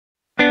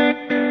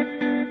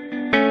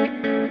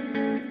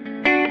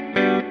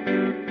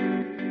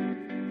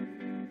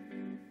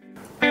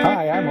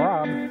I'm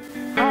Rob.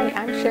 Hi,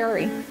 I'm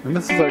Sherry. And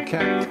this is our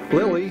cat,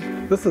 Lily.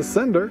 This is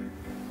Cinder.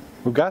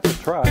 We've got the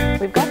truck.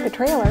 We've got the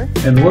trailer.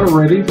 And we're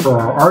ready for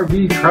our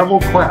RV travel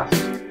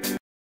quest.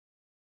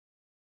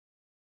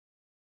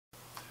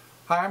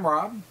 Hi, I'm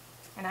Rob.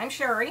 And I'm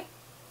Sherry.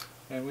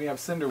 And we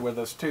have Cinder with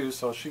us too,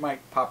 so she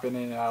might pop in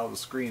and out of the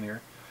screen here.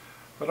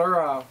 But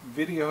our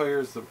video here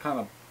is to kind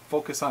of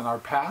focus on our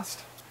past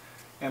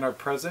and our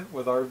present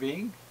with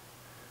RVing.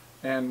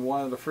 And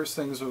one of the first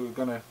things we're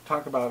going to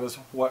talk about is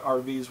what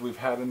RVs we've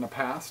had in the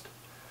past.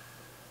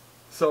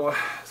 So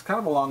it's kind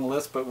of a long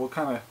list, but we'll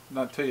kind of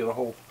not tell you the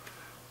whole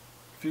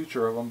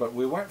future of them. But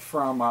we went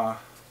from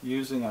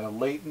using a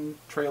Layton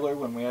trailer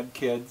when we had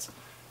kids,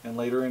 and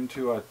later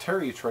into a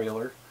Terry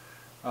trailer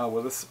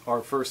with this,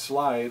 our first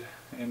slide.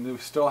 And we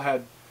still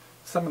had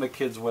some of the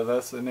kids with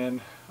us, and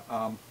then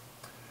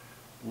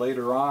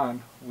later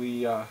on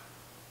we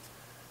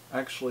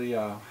actually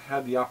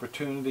had the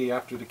opportunity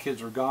after the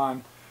kids were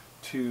gone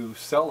to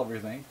sell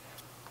everything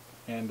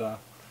and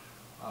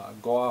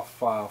go off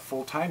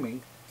full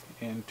timing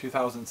in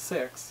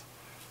 2006,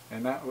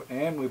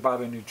 and we bought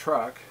a new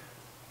truck,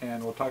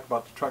 and we'll talk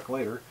about the truck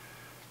later,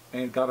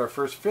 and got our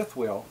first fifth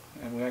wheel,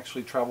 and we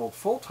actually traveled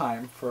full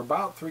time for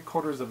about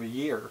 3/4 of a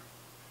year.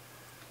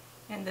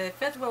 And the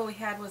fifth wheel we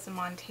had was a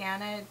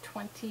Montana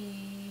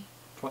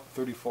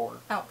 34.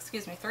 Oh,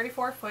 excuse me,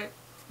 34-foot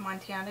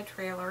Montana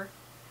trailer.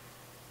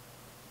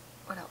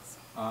 What else?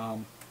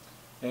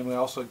 And we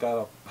also got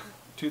a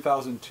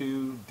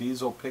 2002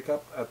 diesel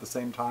pickup at the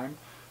same time,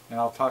 and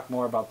I'll talk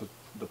more about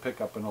the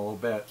pickup in a little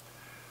bit.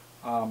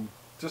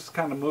 Just to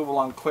kind of move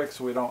along quick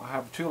so we don't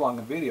have too long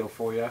a video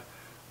for you,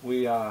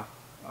 we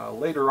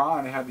later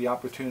on had the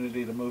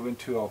opportunity to move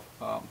into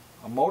a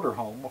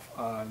motorhome,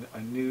 a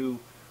new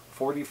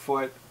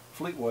 40-foot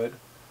Fleetwood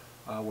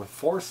with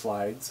 4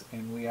 slides,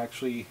 and we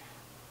actually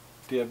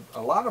did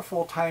a lot of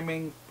full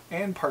timing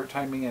and part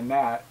timing in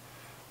that,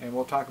 and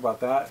we'll talk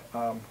about that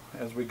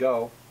as we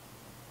go.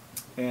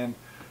 And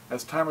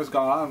as time has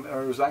gone on,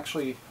 there was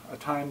actually a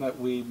time that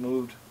we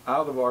moved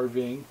out of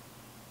RVing,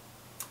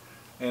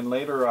 and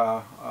later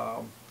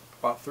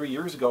about 3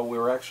 years ago we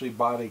were actually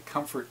bought a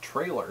comfort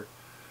trailer,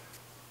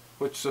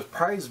 which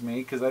surprised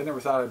me because I never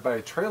thought I'd buy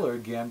a trailer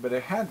again, but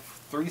it had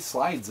 3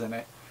 slides in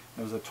it.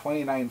 It was a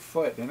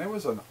 29-foot, and it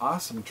was an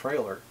awesome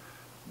trailer.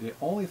 The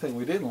only thing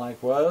we didn't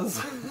like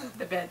was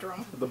the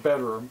bedroom. The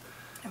bedroom.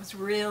 It was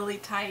really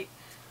tight.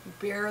 We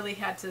barely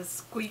had to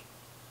squeak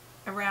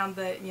around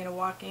the,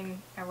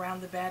 walking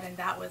around the bed, and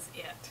that was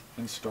it.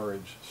 And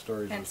storage.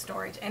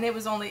 And it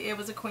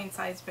was a queen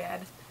size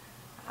bed,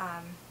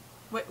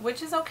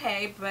 which is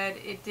okay, but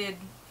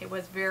it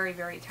was very,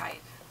 very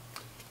tight.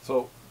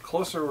 So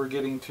closer we're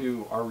getting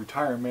to our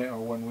retirement, or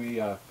when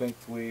we think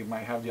we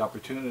might have the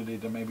opportunity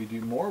to maybe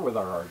do more with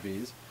our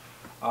RVs,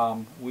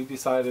 we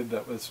decided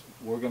that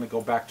we're going to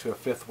go back to a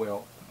fifth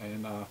wheel,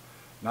 and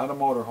not a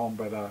motorhome,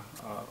 but a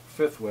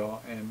fifth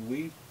wheel, and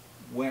we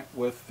went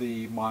with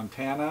the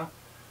Montana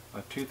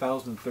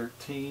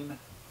 2013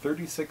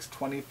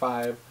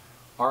 3625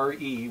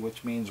 RE,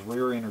 which means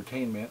rear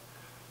entertainment,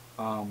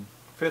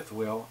 fifth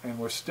wheel, and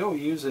we're still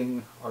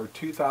using our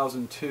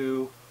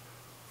 2002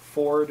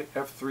 Ford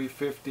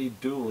F350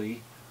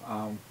 dually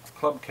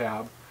club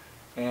cab.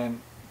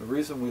 And the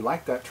reason we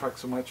like that truck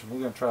so much, and we're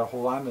going to try to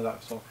hold on to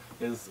that,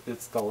 is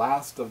it's the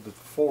last of the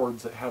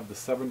Fords that have the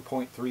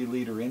 7.3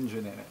 liter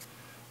engine in it,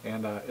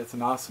 and it's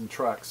an awesome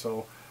truck.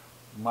 So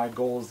my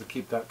goal is to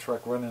keep that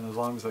truck running as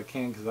long as I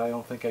can, because I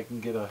don't think I can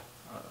get an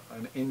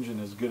engine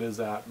as good as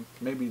that.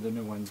 Maybe the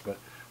new ones, but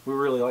we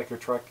really like our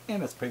truck,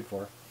 and it's paid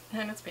for.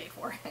 And it's paid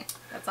for.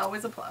 That's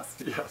always a plus.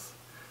 Yes.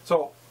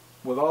 So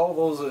with all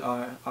those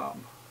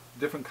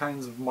different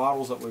kinds of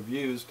models that we've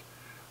used,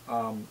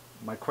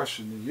 my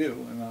question to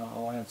you, and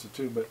I'll answer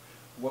too, but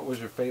what was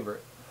your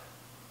favorite?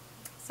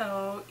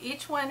 So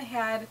each one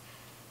had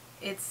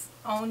its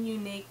own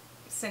unique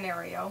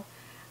scenario.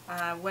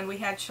 When we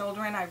had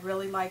children, I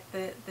really liked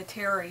the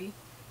Terry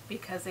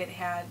because it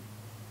had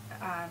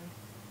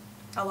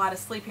a lot of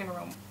sleeping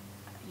room.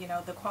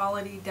 The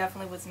quality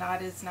definitely was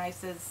not as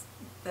nice as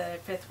the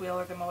fifth wheel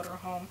or the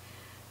motorhome,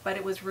 but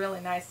it was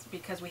really nice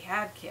because we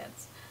had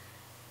kids.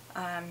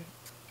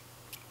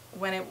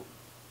 When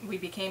we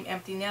became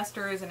empty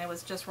nesters and it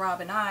was just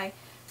Rob and I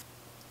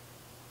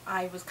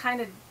was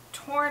kind of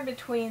torn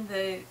between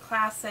the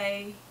Class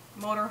A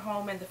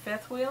motorhome and the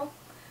fifth wheel.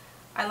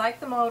 I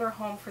like the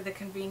motorhome for the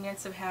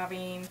convenience of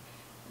having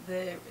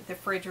the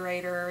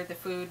refrigerator, the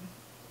food,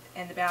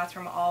 and the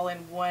bathroom all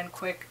in one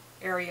quick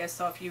area,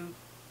 so if you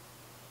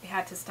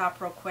had to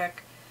stop real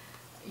quick,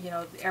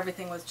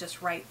 everything was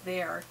just right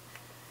there.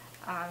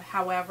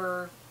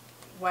 However,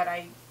 what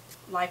I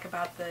like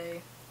about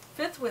the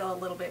fifth wheel a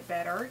little bit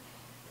better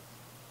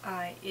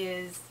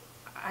is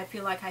I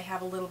feel like I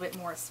have a little bit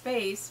more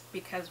space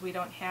because we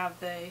don't have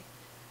the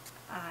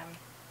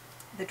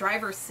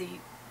driver's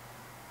seat,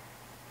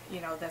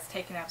 that's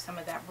taking up some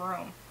of that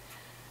room.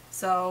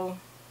 So,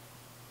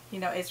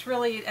 it's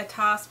really a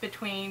toss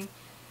between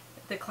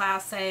the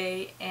Class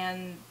A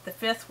and the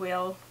fifth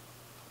wheel.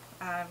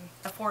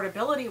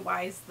 Affordability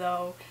wise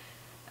though,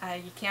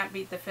 You can't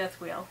beat the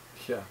fifth wheel.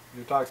 Yeah,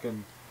 you're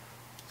talking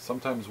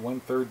sometimes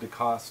 1/3 the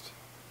cost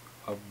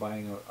of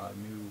buying a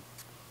new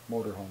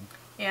motorhome.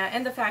 Yeah,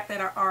 and the fact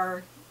that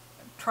our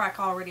truck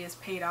already is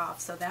paid off,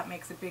 so that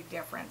makes a big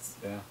difference.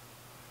 Yeah.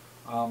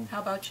 How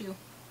about you?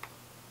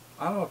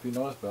 I don't know if you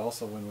noticed, but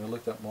also when we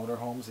looked at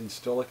motorhomes and you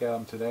still look at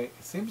them today,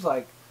 it seems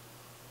like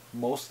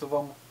most of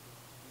them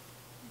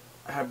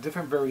have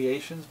different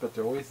variations, but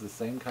they're always the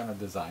same kind of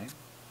design.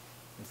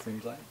 It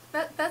seems like.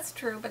 That's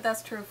true, but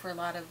that's true for a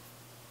lot of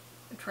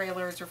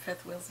trailers or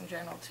fifth wheels in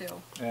general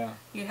too. Yeah.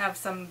 You have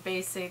some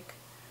basic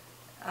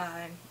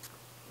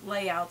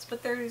layouts,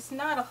 but there's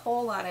not a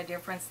whole lot of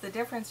difference. The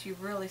difference you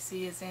really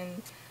see is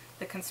in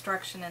the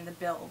construction and the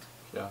build.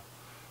 Yeah.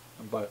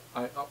 But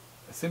it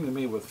seemed to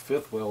me with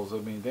fifth wheels, I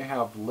mean, they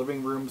have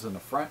living rooms in the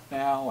front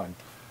now and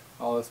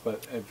all this,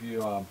 but if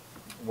you,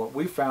 what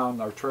we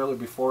found, our trailer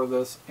before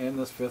this and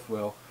this fifth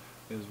wheel,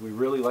 is we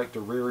really like the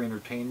rear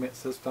entertainment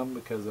system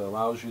because it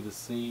allows you to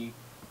see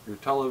your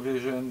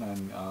television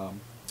and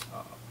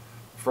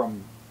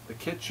from the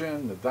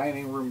kitchen, the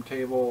dining room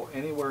table,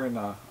 anywhere in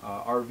the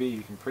RV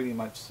you can pretty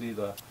much see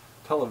the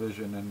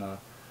television. And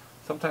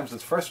sometimes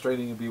it's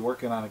frustrating to be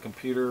working on a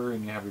computer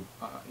and you have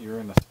you're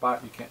in a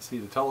spot you can't see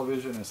the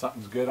television and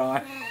something's good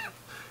on.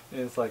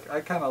 And it's like,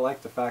 I kind of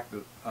like the fact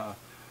that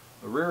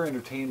the rear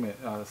entertainment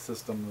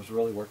system has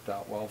really worked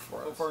out well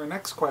for us. So for our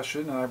next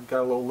question, and I've got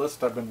a little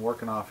list I've been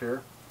working off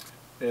here,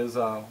 is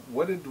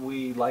what did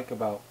we like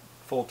about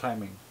full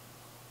timing?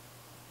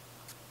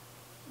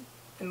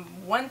 And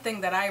one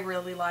thing that I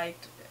really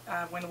liked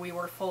when we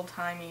were full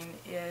timing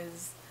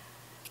is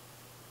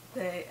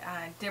the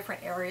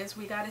different areas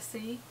we got to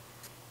see.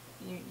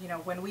 You know,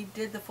 when we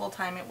did the full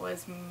time, it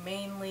was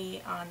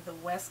mainly on the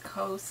West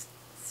Coast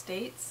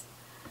states.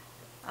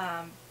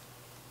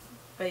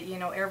 But you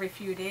know, every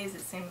few days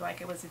it seemed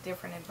like it was a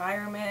different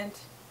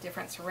environment,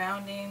 different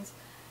surroundings,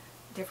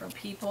 different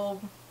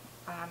people.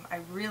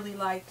 I really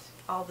liked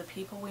all the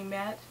people we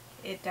met.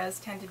 It does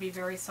tend to be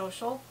very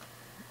social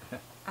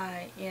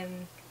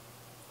in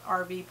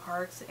RV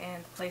parks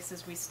and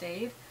places we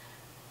stayed.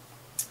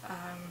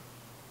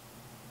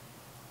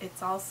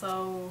 It's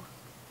also,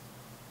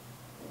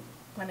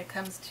 when it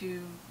comes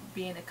to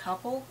being a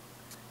couple,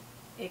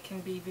 it can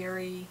be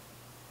very,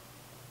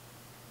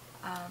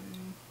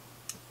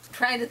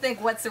 trying to think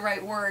what's the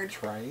right word.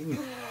 Trying?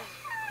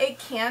 It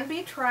can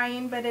be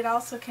trying, but it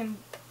also can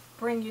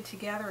bring you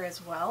together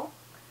as well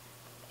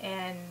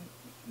and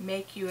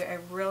make you a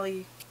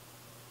really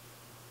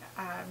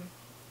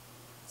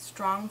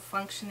strong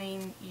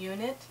functioning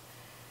unit.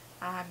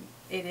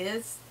 It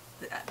is,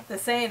 the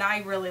saying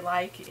I really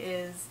like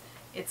is,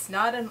 it's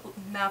not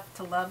enough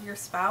to love your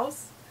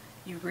spouse,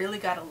 you really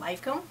got to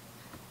like them,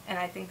 and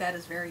I think that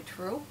is very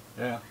true.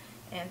 Yeah.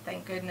 And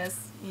thank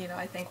goodness, you know,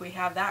 I think we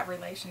have that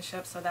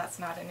relationship, so that's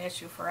not an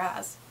issue for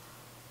us.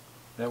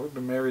 Yeah, we've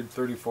been married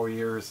 34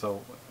 years,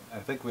 so I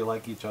think we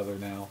like each other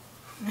now.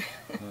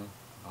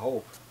 I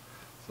hope.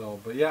 So,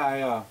 but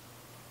yeah,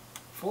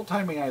 full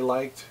timing I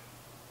liked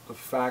the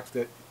fact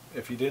that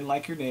if you didn't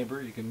like your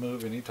neighbor, you can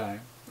move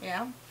anytime.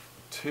 Yeah.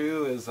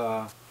 Two is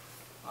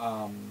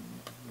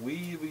we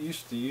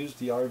used to use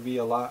the RV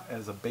a lot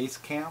as a base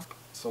camp.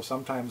 So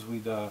sometimes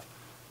we'd,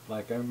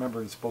 like I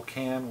remember in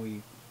Spokane,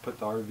 we put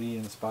the RV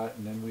in a spot,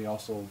 and then we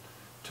also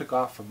took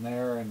off from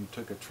there and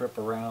took a trip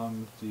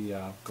around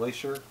the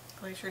Glacier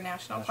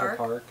National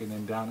Park, and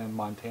then down in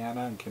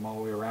Montana, and came all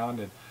the way around,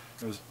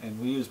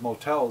 and we used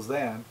motels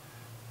then,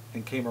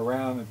 and came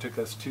around and took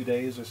us 2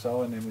 days or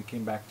so, and then we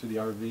came back to the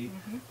RV.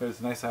 Mm-hmm. But it's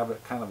nice to have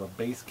it kind of a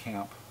base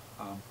camp.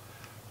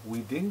 We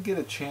didn't get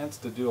a chance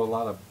to do a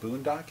lot of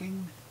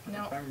boondocking,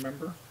 no. if I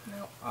remember.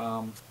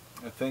 No.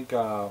 I think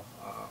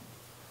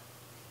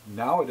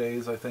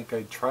nowadays I think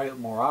I'd try it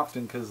more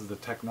often because of the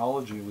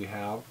technology we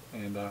have,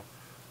 and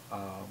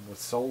with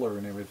solar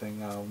and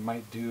everything, we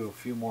might do a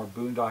few more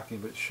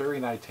boondocking. But Sherry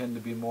and I tend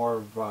to be more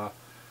of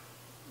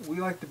we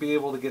like to be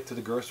able to get to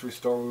the grocery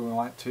store when we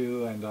want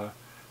to, and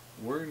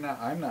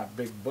I'm not a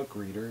big book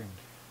reader, and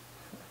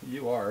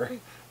you are,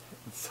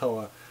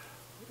 so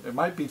it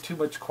might be too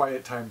much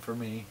quiet time for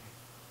me.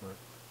 But,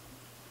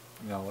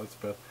 you know, let's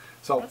bet.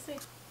 So. We'll see.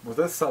 With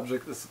this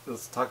subject,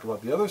 let's talk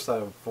about the other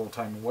side of full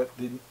timing. What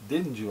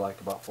didn't you like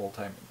about full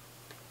timing?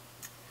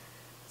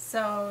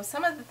 So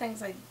some of the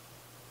things I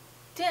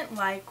didn't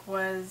like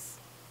was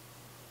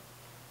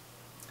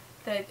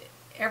that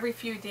every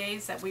few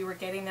days that we were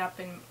getting up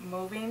and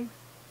moving.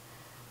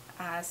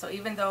 So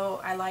even though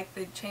I liked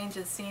the change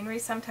of scenery,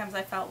 sometimes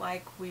I felt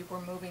like we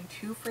were moving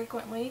too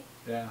frequently.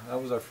 Yeah,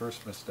 that was our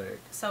first mistake.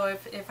 So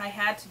if I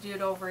had to do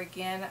it over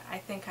again, I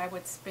think I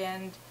would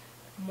spend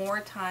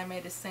more time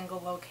at a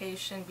single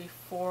location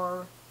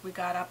before we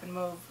got up and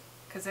moved,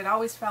 because it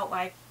always felt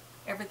like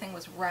everything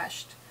was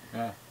rushed.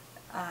 Yeah.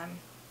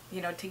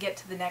 You know, to get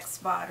to the next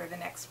spot or the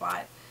next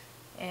spot.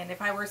 And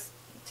if I were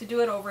to do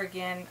it over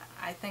again,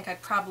 I think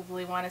I'd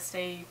probably want to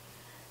stay,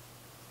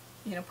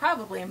 you know,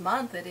 probably a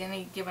month at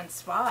any given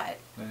spot.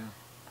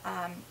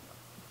 Yeah.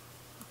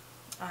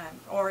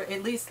 Or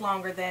at least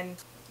longer than,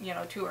 you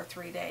know, 2 or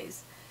 3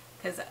 days.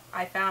 because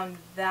I found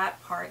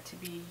that part to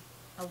be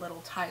a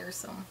little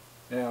tiresome.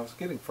 Yeah, it was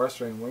getting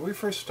frustrating when we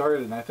first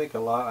started, and I think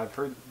I've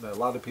heard that a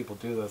lot of people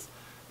do this.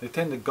 They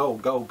tend to go,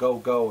 go, go,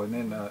 go, and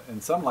then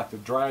and some like to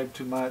drive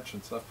too much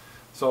and stuff.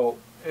 So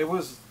it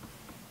was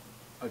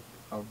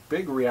a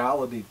big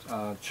reality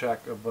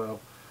check of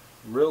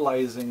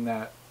realizing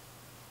that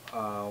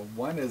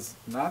one is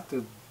not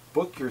to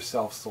book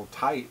yourself so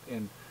tight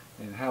and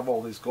have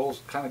all these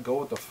goals. Kind of go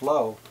with the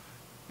flow,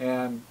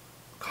 and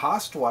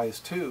cost-wise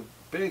too.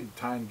 Big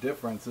time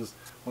difference is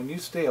when you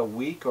stay a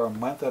week or a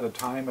month at a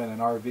time at an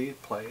RV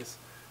place.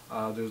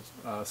 There's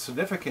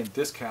significant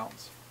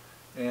discounts,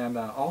 and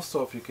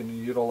also if you can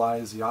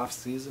utilize the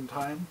off-season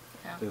time,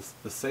 Yeah.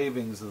 the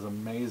savings is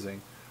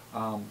amazing.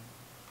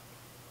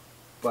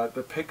 But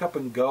the pick up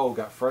and go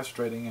got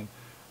frustrating, and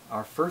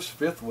our first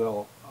fifth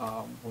wheel,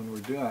 when we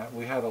were doing that,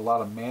 we had a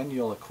lot of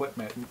manual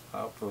equipment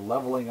for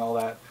leveling all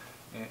that,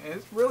 and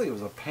it really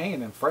was a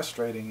pain and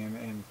frustrating,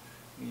 and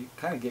you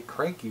kind of get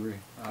cranky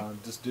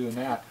just doing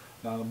that.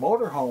 Now the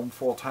motorhome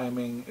full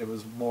timing, it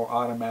was more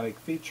automatic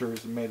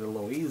features and made it a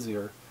little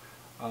easier,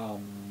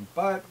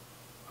 but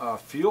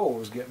fuel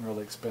was getting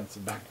really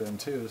expensive back then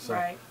too. So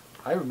Right.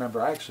 I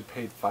remember I actually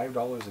paid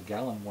 $5 a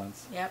gallon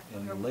once Yep.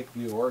 in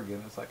Lakeview,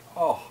 Oregon. It's like,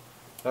 oh,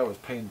 that was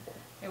painful.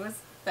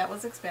 That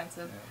was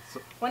expensive. Yeah,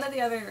 so, One of the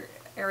other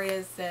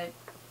areas that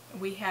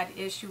we had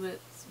issues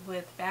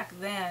with back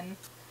then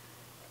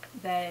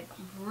that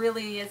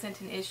really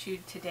isn't an issue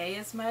today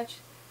as much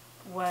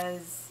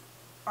was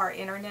our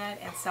internet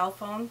and cell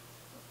phone.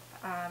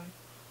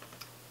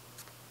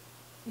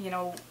 You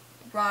know,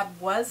 Rob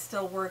was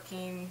still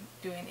working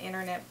doing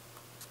internet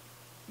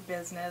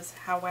business.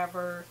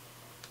 However,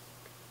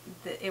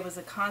 it was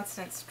a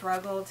constant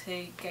struggle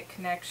to get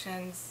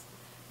connections.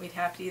 We'd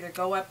have to either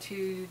go up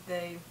to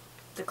the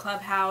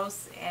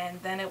clubhouse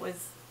and then it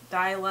was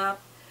dial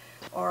up,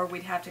 or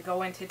we'd have to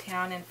go into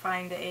town and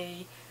find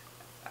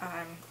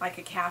like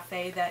a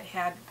cafe that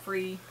had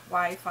free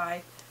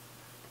Wi-Fi.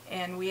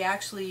 And we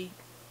actually,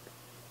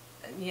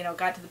 you know,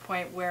 got to the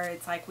point where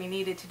it's like we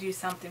needed to do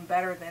something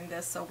better than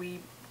this, so we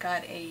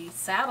got a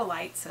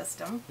satellite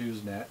system,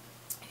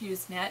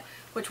 HughesNet,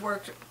 which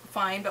worked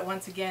fine, but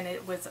once again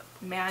it was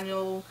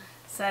manual,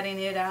 setting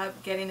it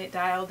up, getting it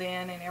dialed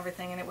in and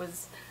everything, and it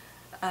was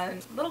a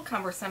little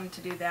cumbersome to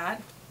do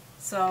that.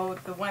 So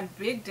the one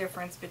big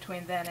difference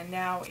between then and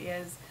now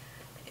is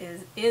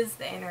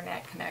the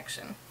internet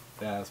connection.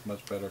 yeah, it's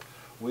much better.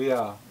 We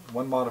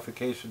one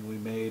modification we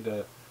made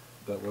that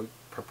we're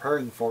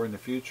preparing for in the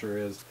future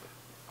is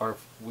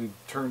we've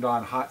turned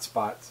on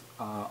hotspots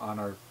on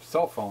our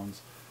cell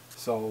phones.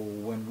 So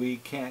when we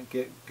can't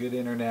get good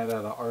internet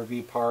at an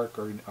RV park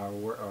or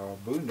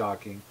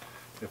boondocking,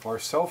 if our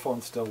cell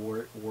phones still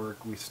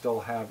work, we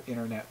still have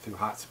internet through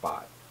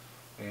hotspot,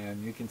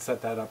 and you can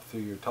set that up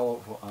through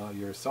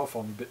your cell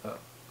phone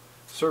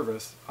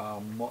service.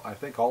 I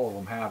think all of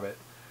them have it.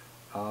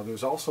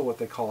 There's also what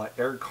they call an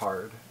air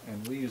card,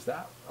 and we use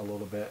that a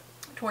little bit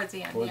Towards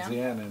the end, towards the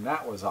end, and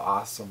that was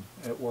awesome.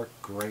 It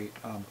worked great.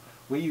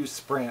 We use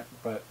Sprint,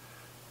 but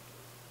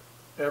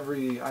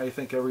I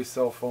think every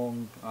cell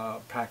phone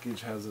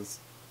package has its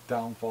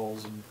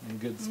downfalls and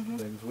good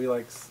things. We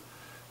like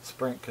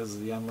Sprint because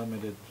of the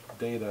unlimited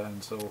data,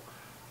 and so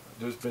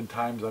there's been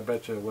times I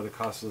bet you it would have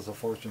cost us a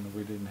fortune if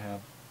we didn't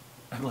have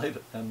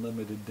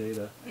unlimited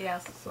data.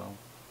 Yes. So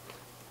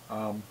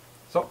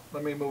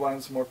let me move on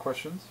to some more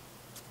questions.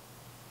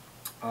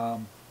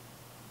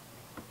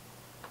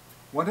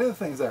 One of the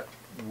things that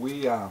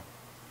we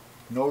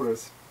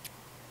notice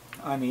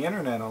on the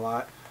internet a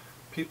lot,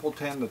 people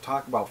tend to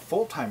talk about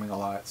full timing a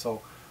lot.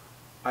 So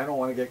I don't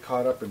want to get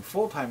caught up in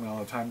full timing all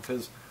the time,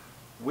 because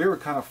we were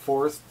kind of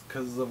forced,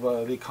 because of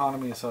the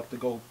economy and stuff, to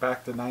go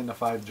back to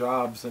 9-to-5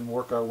 jobs and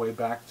work our way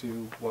back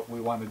to what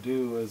we want to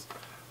do is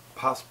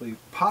possibly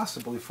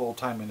full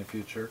time in the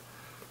future.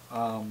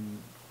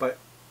 But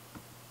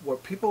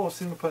what people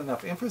seem to put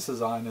enough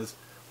emphasis on is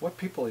what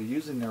people are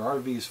using their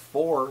RVs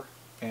for,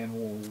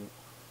 and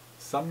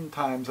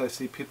sometimes I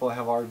see people that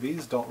have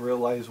RVs don't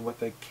realize what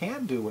they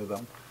can do with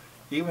them,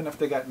 even if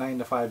they got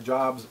 9-to-5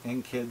 jobs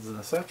and kids and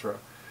etc.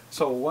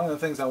 So one of the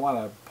things I want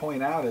to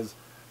point out is,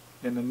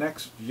 in the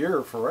next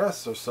year for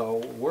us or so,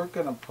 we're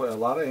going to put a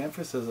lot of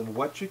emphasis on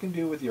what you can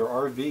do with your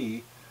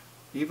RV,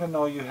 even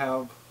though you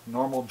have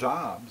normal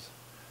jobs.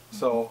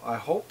 So I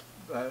hope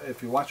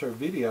if you watch our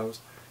videos,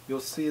 you'll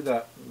see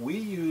that we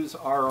use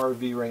our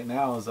RV right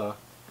now as a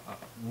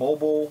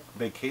mobile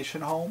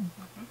vacation home.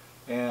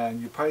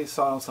 And you probably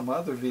saw in some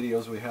other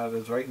videos we had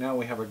is right now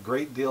we have a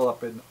great deal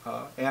up in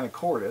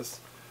Anacortes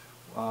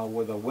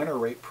with a winter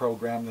rate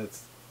program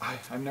that's,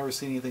 I've never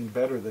seen anything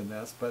better than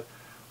this, but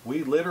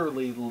we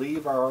literally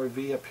leave our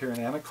RV up here in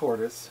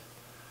Anacortes,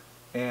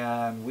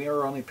 and we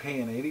are only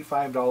paying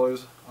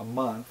 $85 a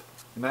month,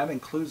 and that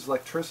includes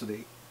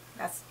electricity.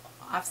 That's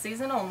off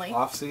season only.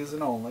 Off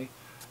season only,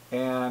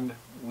 and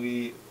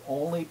we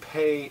only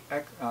pay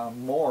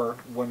more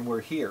when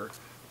we're here.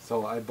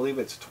 So I believe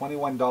it's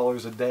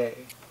 $21 a day.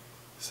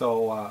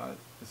 So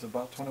is it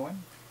about 21?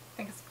 I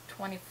think it's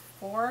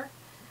 24.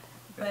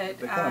 But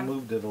they kind of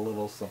moved it a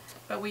little, so.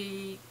 But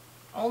we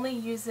only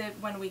use it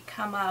when we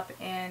come up,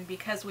 and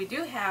because we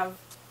do have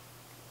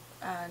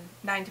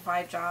 9 to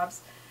 5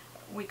 jobs,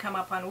 we come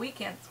up on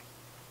weekends.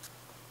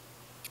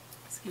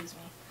 Excuse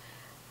me.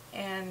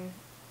 And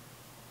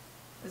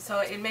so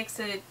it makes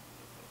it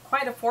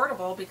quite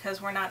affordable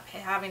because we're not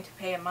having to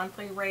pay a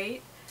monthly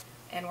rate,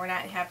 and we're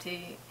not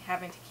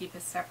having to keep a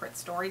separate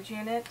storage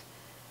unit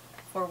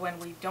for when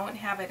we don't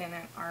have it in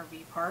an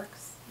RV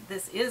parks.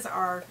 This is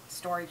our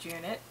storage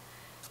unit,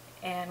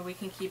 and we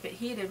can keep it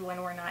heated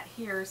when we're not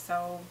here,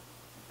 so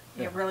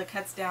it really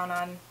cuts down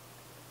on,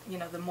 you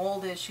know, the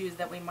mold issues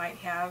that we might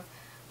have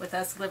with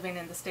us living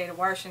in the state of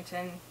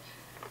Washington.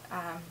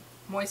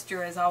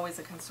 Moisture is always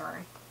a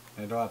concern.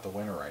 And you don't have to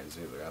winterize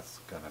either. That's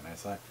kind of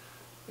nice.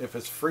 If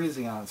it's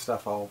freezing on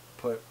stuff, I'll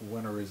put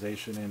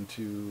winterization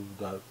into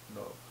the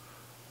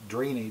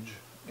drainage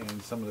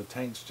and some of the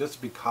tanks just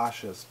to be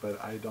cautious,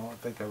 but I don't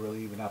think I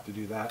really even have to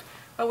do that.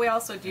 But we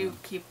also do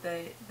keep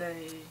the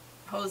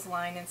hose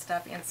line and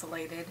stuff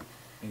insulated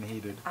and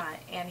heated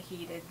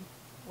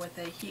with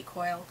a heat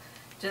coil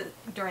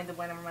during the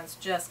winter months,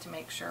 just to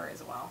make sure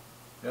as well.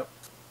 Yep.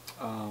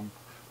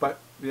 But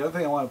the other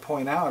thing I want to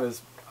point out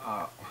is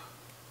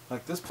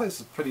like this place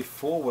is pretty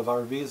full with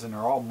RVs, and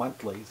they're all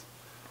monthlies,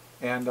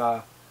 and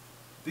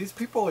these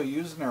people are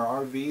using their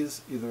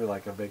RVs either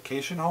like a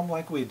vacation home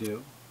like we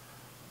do.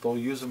 They'll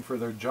use them for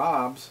their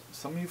jobs.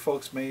 Some of you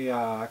folks may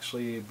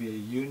actually be a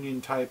union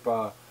type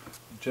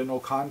general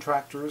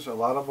contractors. A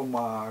lot of them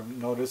I've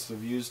noticed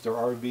have used their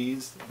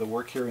RVs. They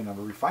work here in a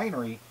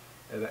refinery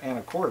at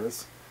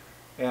Anacortes,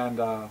 and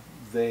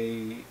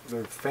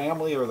their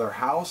family or their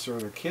house or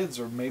their kids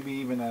or maybe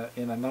even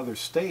in another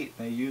state,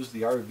 and they use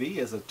the RV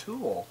as a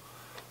tool.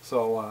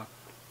 So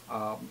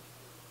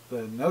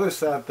another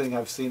sad thing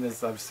I've seen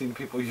is I've seen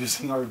people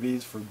using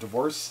RVs for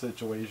divorce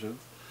situations.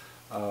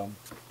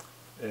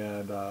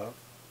 And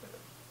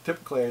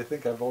typically I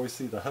think I've always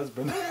seen the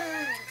husband.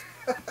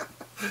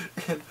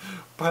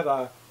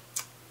 But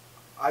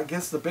I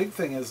guess the big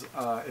thing is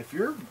if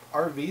your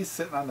RV's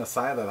sitting on the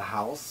side of the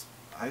house,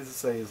 I just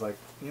say is like,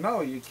 you know,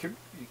 you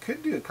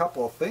could do a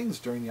couple of things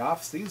during the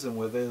off season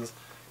with it. Is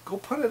go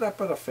put it up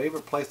at a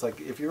favorite place.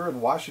 Like if you're in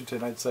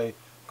Washington, I'd say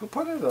go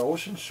put it at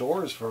Ocean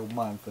Shores for a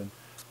month and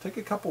take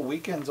a couple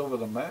weekends over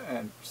the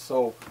and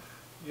so,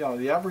 you know,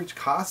 the average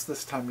cost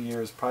this time of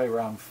year is probably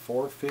around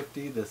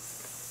 $450 to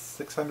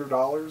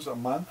 $600 a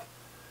month,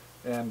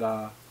 and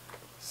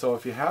so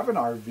if you have an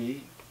RV,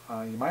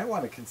 you might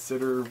want to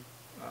consider,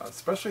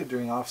 especially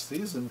during off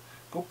season,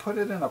 go put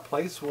it in a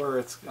place where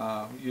it's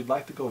you'd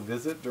like to go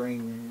visit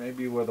during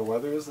maybe where the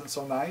weather isn't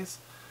so nice,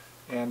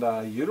 and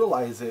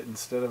utilize it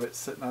instead of it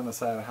sitting on the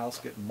side of the house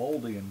getting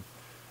moldy. And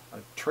a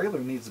trailer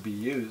needs to be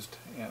used,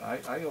 and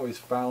I always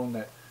found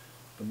that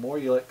the more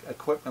you let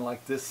equipment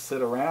like this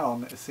sit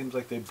around, it seems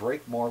like they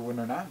break more when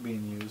they're not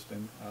being used.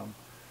 And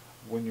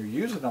when you're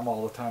using them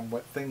all the time,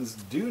 what things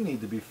do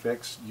need to be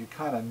fixed, you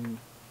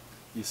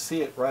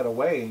see it right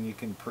away, and you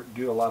can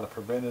do a lot of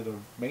preventative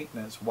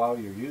maintenance while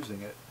you're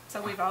using it.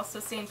 So we've also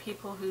seen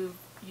people who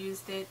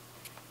used it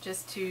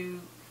just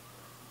to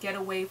get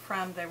away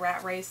from the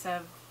rat race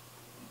of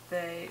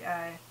the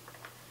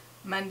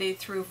Monday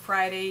through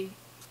Friday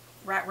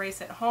rat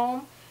race at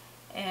home,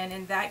 and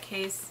in that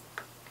case,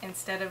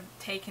 instead of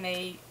taking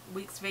a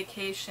week's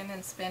vacation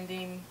and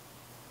spending,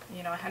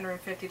 you know,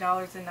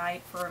 $150 a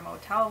night for a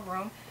motel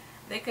room,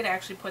 they could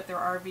actually put their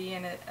RV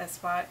in a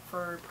spot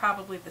for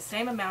probably the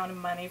same amount of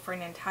money for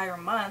an entire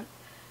month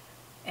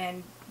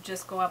and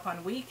just go up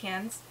on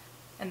weekends.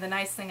 And the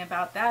nice thing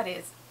about that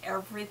is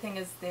everything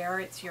is there.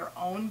 It's your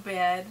own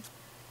bed.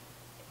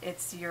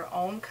 It's your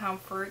own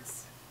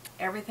comforts.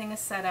 Everything is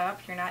set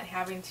up. You're not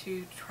having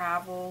to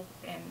travel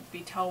and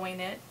be towing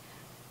it.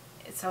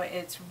 So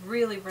it's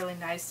really, really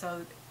nice.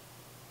 So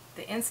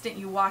the instant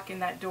you walk in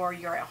that door,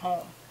 you're at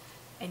home,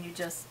 and you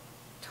just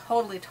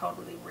totally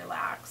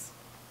relax.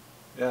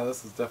 Yeah,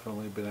 this has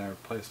definitely been our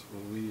place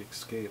where we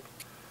escape.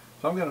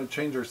 So I'm going to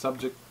change our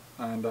subject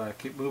and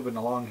keep moving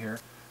along here.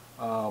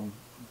 I'm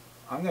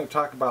going to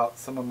talk about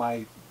some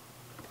of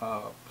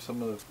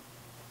the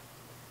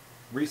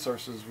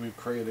resources we've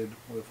created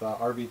with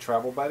RV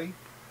Travel Buddy,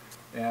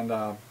 and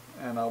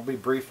I'll be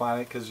brief on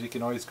it because you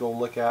can always go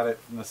look at it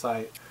from the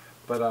site.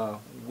 But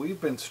we've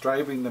been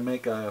striving to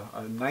make a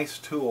nice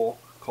tool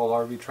called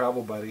RV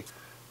Travel Buddy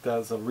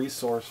that's a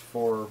resource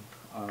for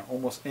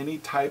almost any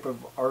type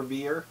of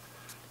RVer,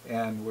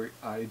 and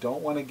I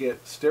don't want to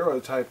get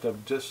stereotyped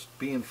of just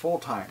being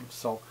full-time.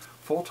 So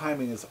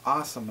full-timing is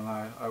awesome, and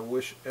I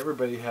wish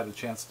everybody had a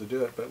chance to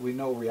do it, but we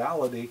know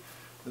reality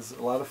is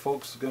a lot of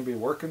folks are going to be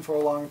working for a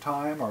long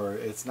time, or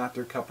it's not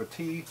their cup of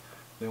tea.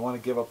 They want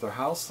to give up their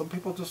house. Some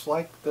people just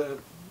like to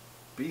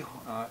be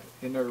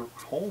in their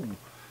home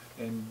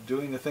and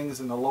doing the things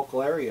in the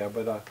local area,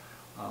 but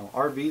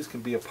RVs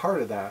can be a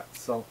part of that.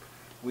 So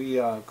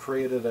we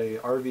created a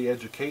RV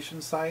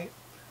education site.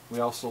 We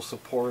also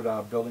support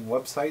building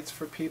websites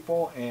for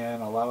people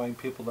and allowing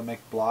people to make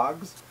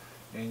blogs,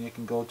 and you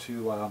can go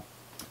to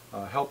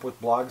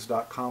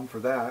helpwithblogs.com for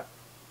that.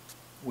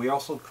 We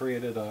also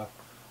created a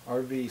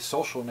RV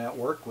social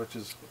network, which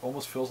is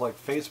almost feels like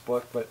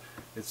Facebook, but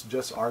it's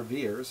just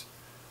RVers.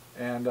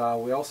 And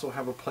we also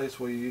have a place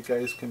where you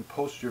guys can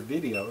post your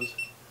videos.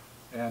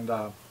 And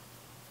we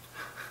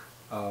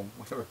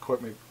have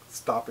equipment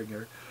stopping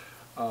here.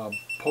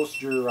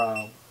 Post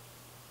your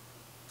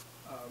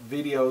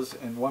videos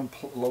in one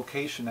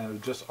location that are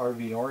just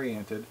RV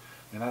oriented,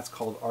 and that's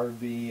called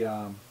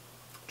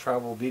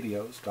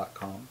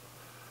RVTravelVideos.com.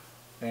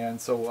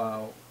 And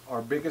so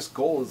our biggest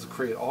goal is to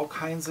create all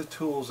kinds of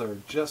tools that are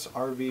just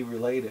RV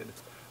related.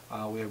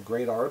 We have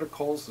great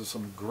articles, there's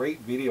some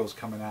great videos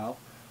coming out.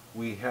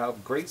 We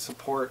have great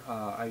support.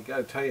 I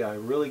gotta tell you, I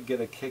really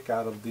get a kick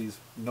out of these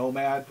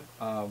nomad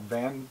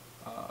van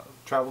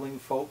traveling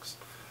folks.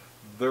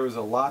 There's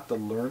a lot to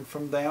learn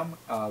from them.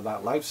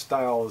 That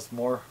lifestyle is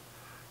more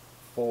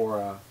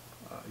for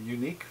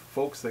unique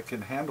folks that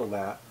can handle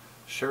that.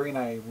 Sherry and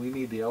I, we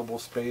need the elbow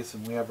space,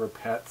 and we have our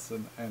pets,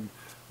 and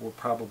we're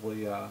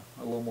probably a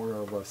little more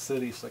of a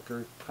city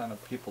slicker kind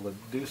of people to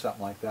do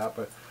something like that,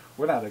 but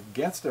we're not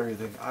against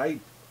everything. I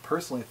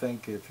personally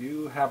think if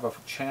you have a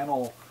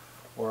channel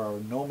or a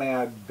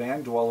nomad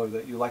van dweller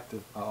that you like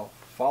to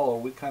follow,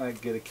 we kind of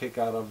get a kick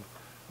out of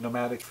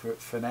Nomadic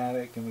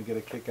Fanatic, and we get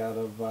a kick out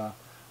of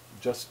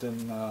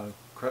Justin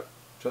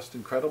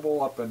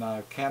Credible up in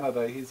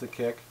Canada. He's a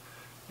kick,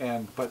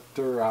 but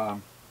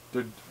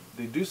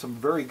they do some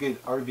very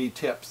good RV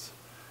tips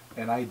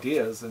and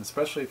ideas, and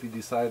especially if you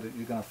decide that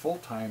you're going to full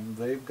time,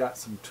 they've got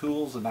some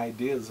tools and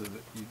ideas that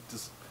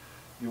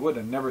you would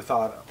have never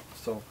thought of.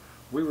 So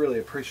we really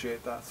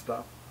appreciate that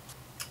stuff.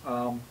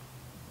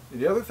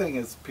 The other thing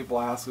is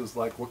people ask is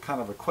like what kind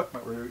of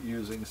equipment we're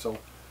using. So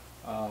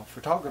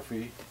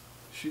photography,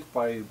 she's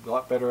probably a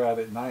lot better at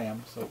it than I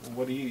am. So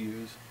what do you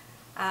use?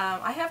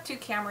 I have two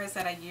cameras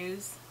that I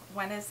use.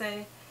 One is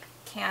a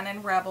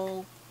Canon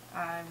Rebel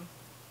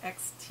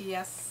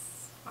XTSI,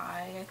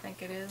 I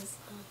think it is.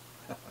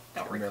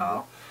 Don't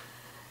recall.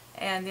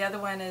 And the other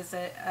one is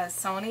a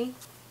Sony,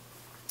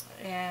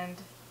 and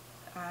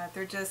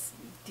they're just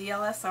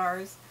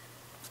DLSRs.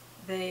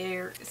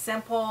 They're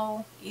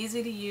simple,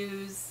 easy to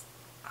use.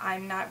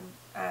 I'm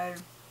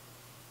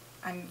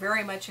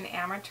very much an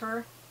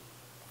amateur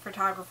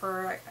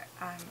photographer.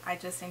 I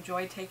just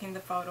enjoy taking the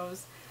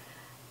photos.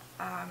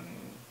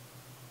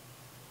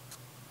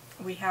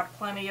 We have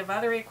plenty of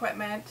other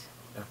equipment.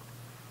 Yeah.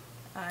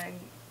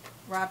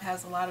 Rob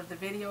has a lot of the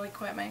video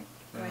equipment.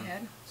 Go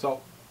ahead.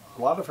 So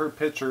a lot of her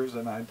pictures,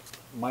 and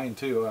mine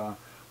too,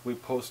 we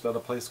post at a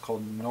place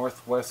called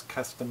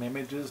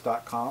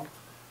northwestcustomimages.com.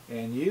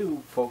 And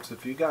you folks,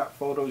 if you got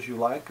photos you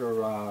like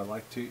or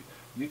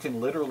you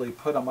can literally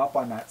put them up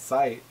on that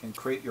site and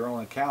create your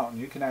own account,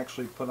 and you can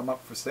actually put them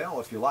up for sale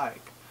if you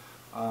like.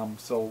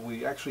 So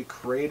we actually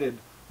created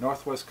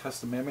Northwest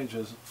Custom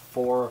Images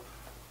for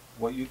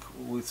what you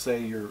would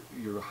say your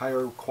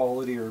higher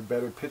quality or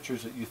better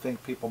pictures that you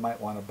think people might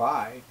want to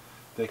buy.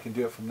 They can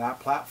do it from that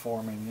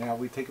platform, and yeah,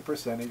 we take a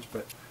percentage,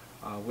 but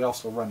we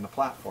also run the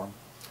platform.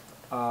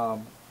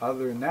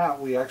 Other than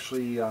that, we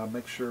actually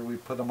make sure we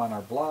put them on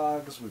our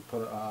blogs. We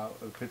put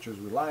the pictures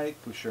we like.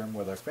 We share them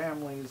with our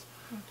families.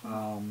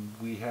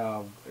 We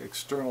have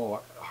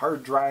external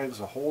hard drives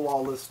to hold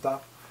all this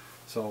stuff.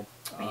 So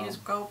we use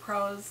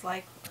GoPros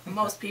like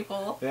most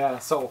people. Yeah.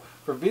 So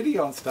for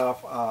video and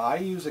stuff, I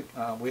use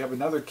we have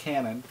another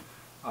Canon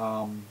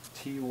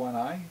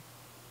T1i.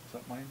 Is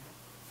that mine?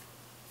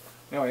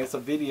 Anyway, it's a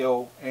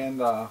video and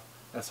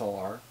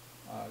SLR.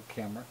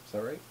 Camera, is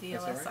that right?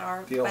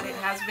 DLSR, DLSR, but it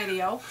has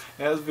video.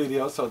 It has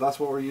video, so that's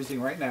what we're using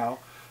right now.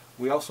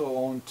 We also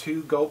own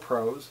 2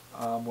 GoPros.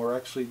 We're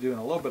actually doing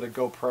a little bit of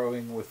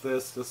GoProing with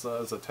this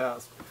as a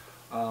test,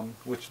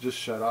 which just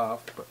shut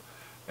off. But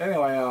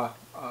anyway,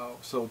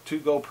 so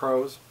 2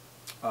 GoPros.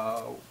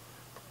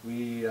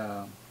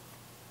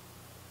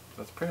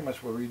 That's pretty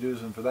much what we're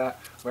using for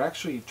that. We're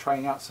actually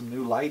trying out some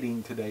new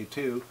lighting today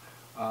too,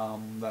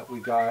 that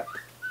we got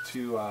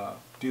to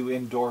do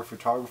indoor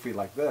photography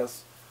like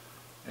this.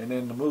 And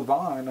then to move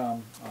on,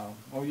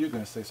 oh, you're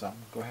going to say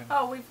something. Go ahead.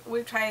 Oh,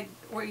 we've tried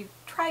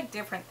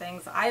different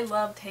things. I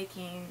love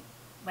taking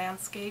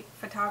landscape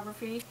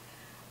photography.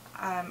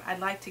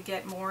 I'd like to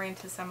get more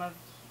into some of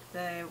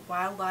the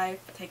wildlife,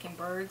 taking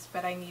birds,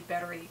 but I need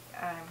better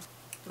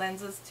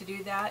lenses to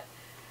do that.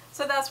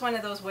 So that's one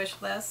of those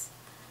wish lists.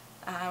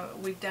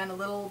 We've done a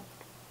little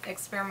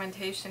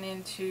experimentation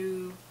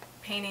into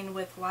painting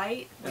with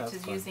light, which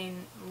is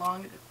using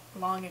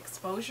long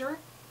exposure.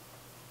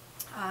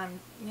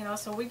 You know,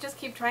 so we just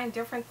keep trying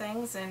different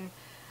things, and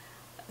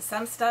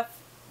some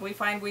stuff we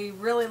find we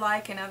really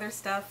like, and other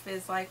stuff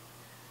is like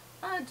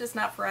just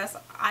not for us.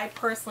 I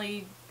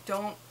personally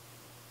don't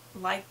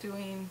like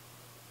doing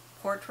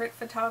portrait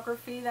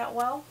photography that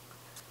well,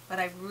 but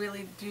I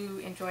really do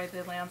enjoy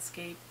the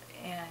landscape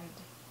and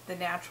the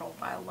natural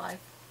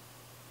wildlife.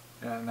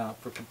 And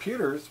for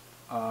computers,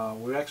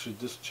 we actually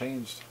just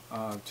changed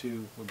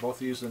we're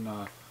both using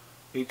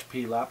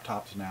HP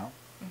laptops now.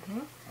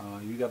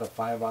 You got a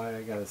 5i,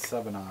 I got a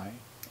 7i.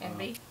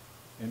 NB.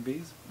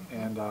 NBs.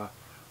 And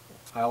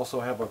I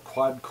also have a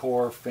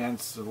quad-core a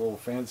little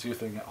fancier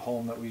thing at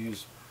home that we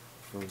use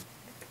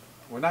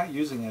we're not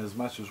using it as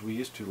much as we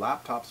used to.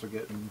 Laptops are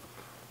getting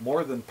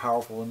more than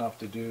powerful enough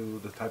to do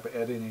the type of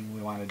editing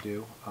we want to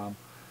do.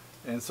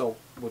 And so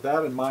with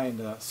that in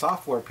mind,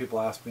 software people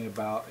ask me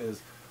about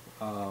is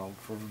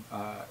for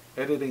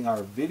editing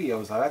our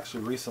videos. I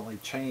actually recently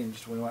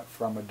changed. We went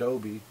from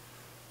Adobe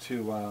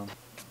to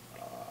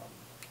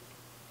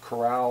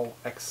Corel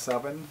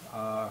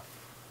X7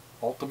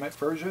 Ultimate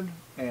version,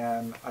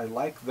 and I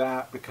like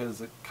that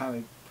because it kind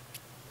of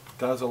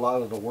does a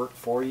lot of the work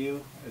for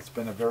you. It's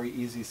been a very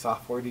easy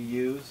software to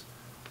use.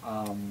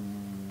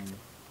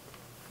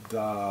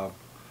 The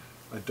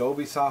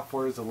Adobe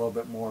software is a little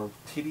bit more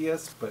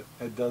tedious, but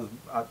it does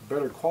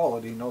better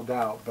quality, no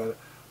doubt. But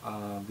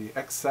the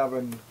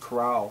X7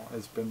 Corel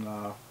has been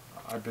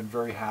I've been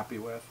very happy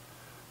with.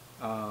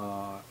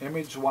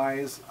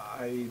 Image-wise,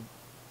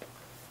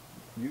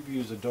 you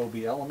use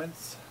Adobe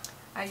Elements.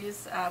 I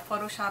use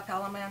Photoshop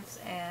Elements,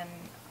 and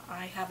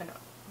I have a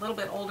little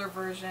bit older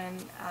version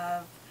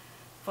of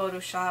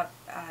Photoshop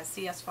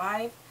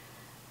CS5.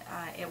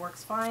 It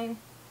works fine.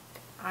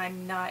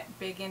 I'm not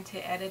big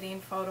into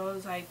editing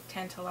photos. I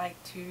tend to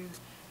like to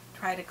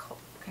try to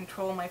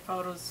control my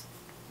photos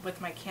with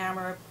my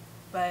camera,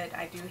 but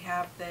I do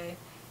have the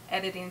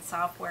editing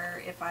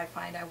software if I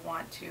find I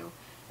want to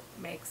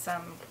make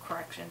some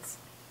corrections.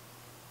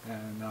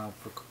 And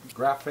for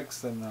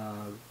graphics and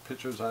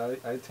pictures,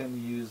 I tend to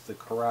use the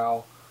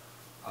Corel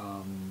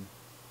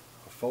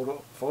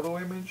photo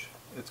image,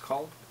 it's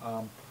called.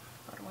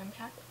 Photo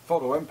Impact?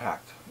 Photo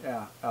Impact,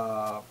 yeah.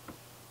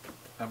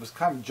 I was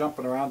kind of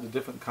jumping around to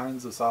different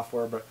kinds of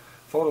software, but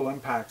Photo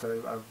Impact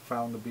I've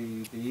found to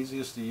be the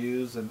easiest to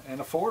use and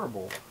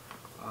affordable.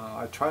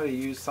 I try to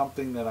use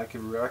something that I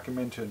could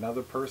recommend to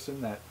another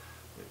person that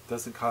it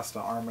doesn't cost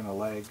an arm and a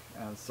leg,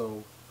 and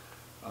so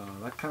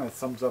that kind of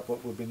sums up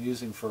what we've been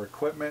using for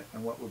equipment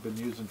and what we've been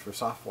using for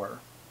software.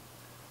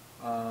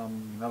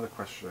 Another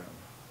question.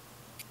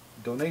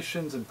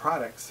 Donations and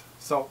products.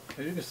 So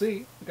as you can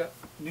see, we got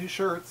new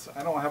shirts.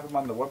 I don't have them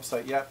on the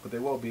website yet, but they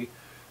will be.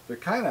 They're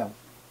kind of,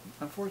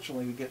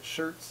 unfortunately, we get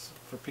shirts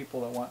for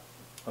people that want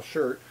a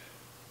shirt.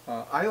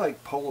 I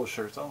like polo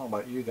shirts. I don't know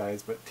about you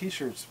guys, but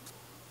t-shirts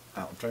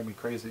drive me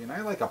crazy, and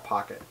I like a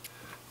pocket.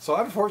 So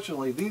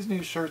unfortunately, these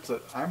new shirts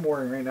that I'm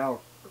wearing right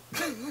now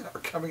are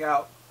coming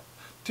out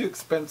too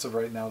expensive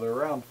right now. They're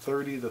around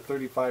 $30 to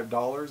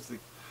 $35,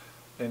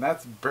 and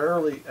that's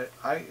barely,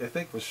 I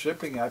think with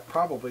shipping, I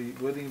probably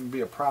wouldn't even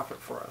be a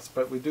profit for us.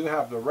 But we do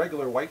have the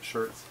regular white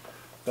shirts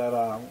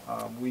that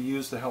we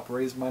use to help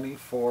raise money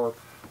for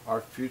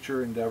our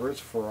future endeavors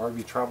for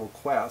RV Travel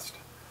Quest.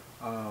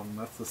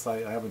 That's the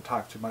site I haven't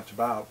talked too much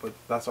about, but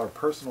that's our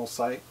personal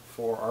site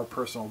for our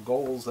personal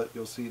goals that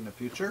you'll see in the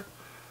future.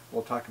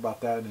 We'll talk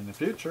about that in the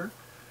future.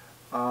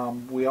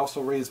 We also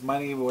raise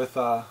money with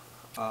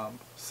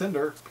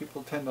Cinder.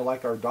 People tend to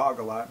like our dog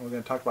a lot, and we're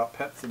going to talk about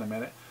pets in a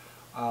minute.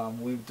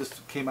 We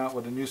just came out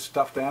with a new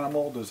stuffed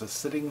animal. There's a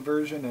sitting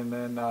version, and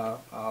then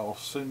I'll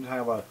soon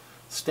have a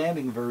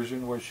standing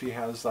version where she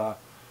has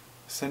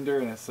Cinder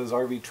and it says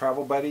RV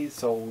Travel Buddy.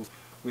 So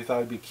we thought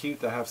it'd be cute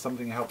to have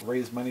something to help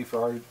raise money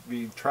for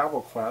RV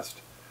Travel Quest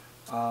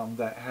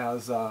that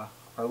has our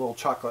little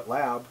chocolate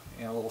lab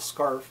and a little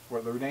scarf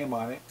with their name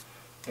on it.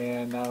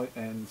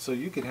 And so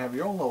you can have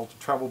your own little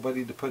travel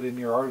buddy to put in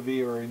your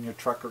RV or in your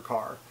truck or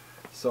car.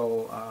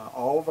 So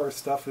all of our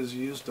stuff is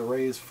used to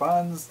raise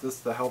funds,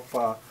 just to help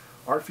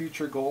our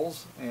future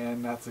goals,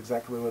 and that's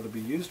exactly what it'll be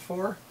used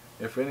for.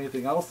 If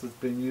anything else, it's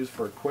been used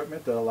for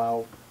equipment that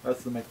allow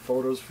us to make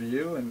photos for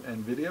you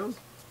and videos.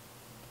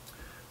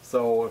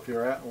 So if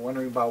you're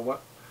wondering about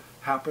what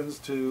happens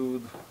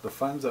to the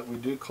funds that we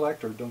do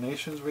collect or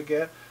donations we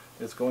get,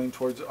 it's going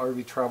towards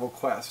RV Travel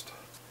Quest,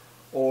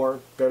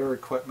 or better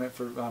equipment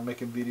for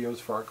making videos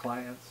for our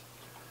clients.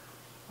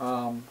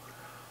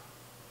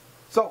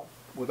 So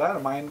with that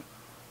in mind,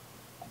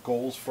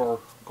 goals for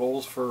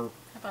How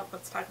about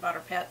let's talk about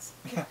our pets?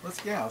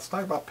 yeah, let's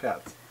talk about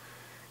pets.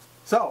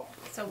 So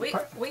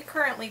we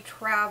currently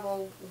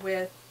travel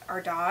with our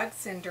dog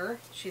Cinder.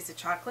 She's a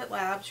chocolate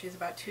lab. She's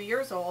about 2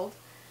 years old,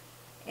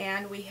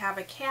 and we have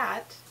a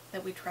cat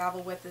that we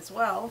travel with as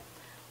well,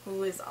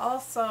 who is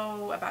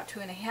also about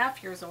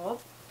 2.5 years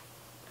old.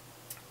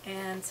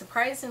 And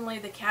surprisingly,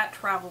 the cat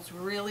travels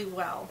really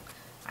well.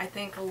 I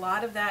think a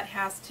lot of that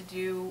has to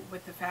do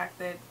with the fact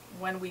that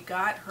when we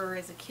got her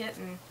as a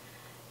kitten,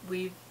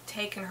 we've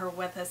taken her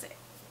with us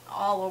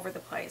all over the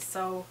place.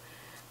 So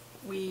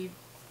we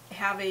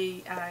have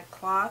a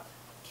cloth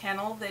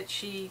kennel that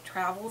she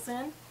travels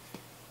in,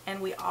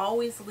 and we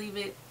always leave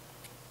it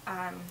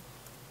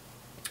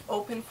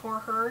open for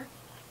her.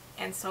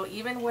 And so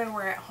even when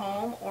we're at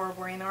home or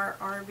we're in our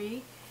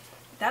RV,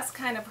 that's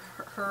kind of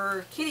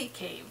her kitty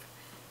cave.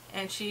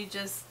 And she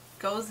just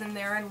goes in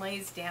there and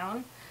lays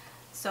down.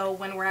 So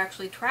when we're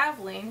actually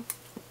traveling,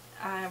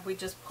 we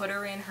just put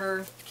her in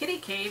her kitty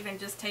cave and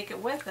just take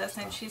it with us,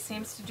 and she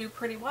seems to do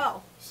pretty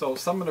well. So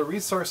some of the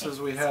resources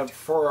we have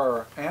for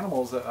our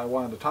animals that I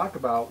wanted to talk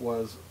about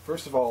was,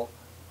 first of all,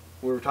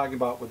 we were talking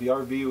about with the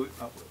RV,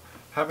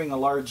 having a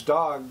large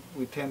dog,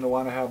 we tend to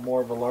want to have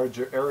more of a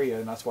larger area,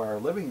 and that's why our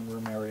living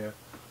room area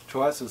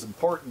to us is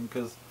important,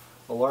 because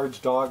a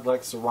large dog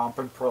likes to romp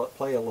and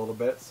play a little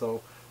bit.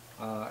 So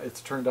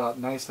it's turned out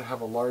nice to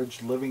have a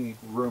large living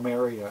room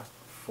area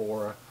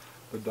for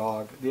the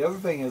dog. The other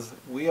thing is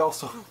we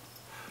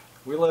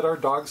let our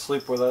dog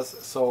sleep with us,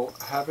 so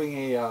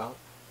having a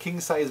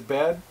king-size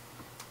bed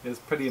is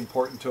pretty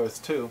important to us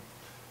too.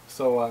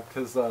 So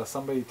because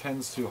somebody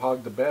tends to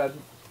hog the bed,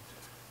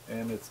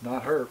 and it's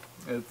not her,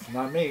 it's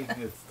not me,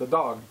 it's the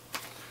dog.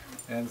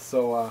 And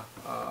so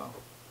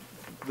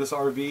this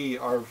RV,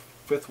 our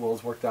fifth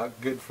wheels, worked out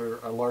good for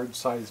a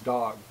large-sized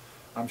dog.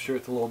 I'm sure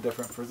it's a little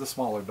different for the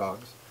smaller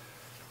dogs.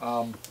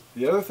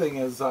 The other thing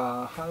is,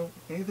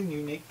 anything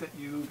unique that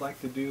you like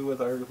to do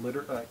with our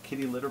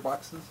kitty litter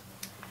boxes?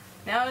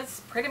 No, it's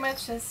pretty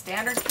much a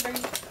standard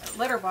kitty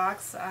litter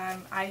box.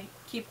 I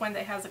keep one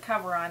that has a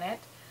cover on it,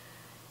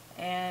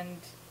 and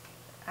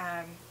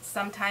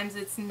sometimes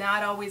it's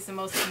not always the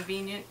most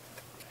convenient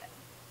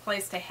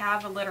place to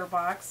have a litter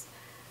box.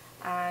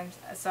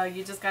 So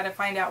you just got to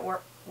find out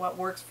what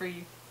works for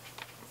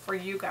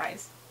you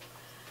guys.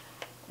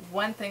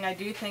 One thing I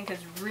do think is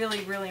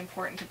really, really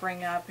important to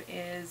bring up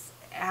is,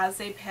 as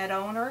a pet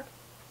owner,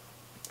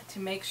 to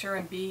make sure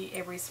and be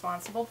a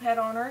responsible pet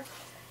owner,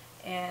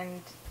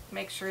 and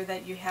make sure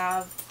that you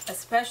have,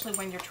 especially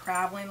when you're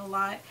traveling a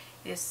lot,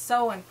 it is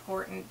so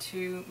important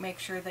to make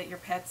sure that your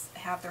pets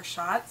have their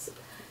shots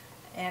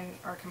and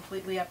are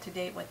completely up to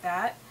date with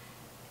that,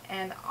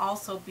 and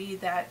also be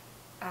that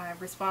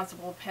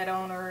responsible pet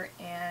owner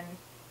and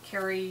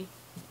carry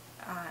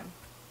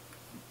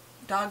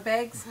dog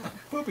bags.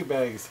 Poopy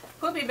bags.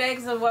 Poopy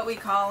bags is what we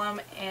call them,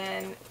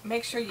 and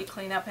make sure you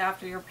clean up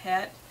after your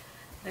pet.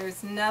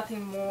 There's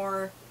nothing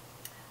more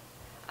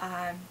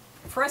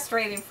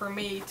frustrating for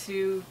me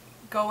to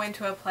go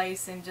into a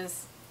place and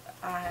just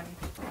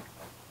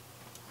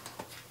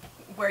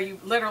where you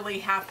literally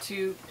have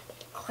to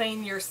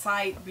clean your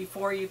site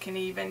before you can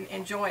even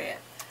enjoy it.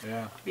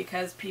 Yeah.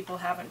 Because people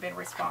haven't been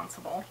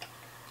responsible.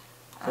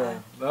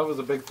 So that was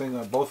a big thing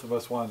that both of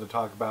us wanted to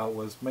talk about,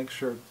 was make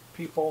sure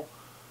people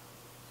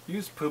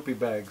use poopy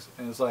bags.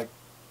 And it's like,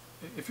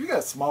 if you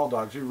got small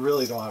dogs, you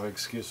really don't have an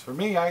excuse. For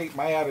me,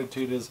 my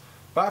attitude is,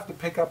 if I have to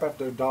pick up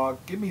after a dog,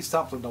 give me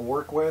something to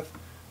work with.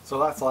 So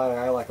that's why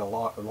I like a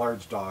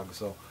large dog.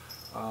 So,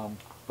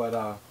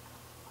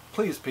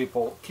 please,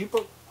 people,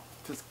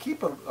 just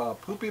keep a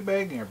poopy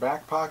bag in your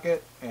back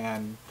pocket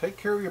and take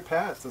care of your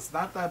pets. It's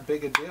not that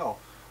big a deal.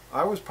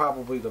 I was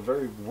probably the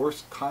very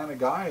worst kind of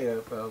guy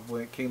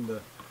when it came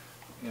to,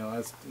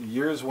 as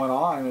years went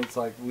on, it's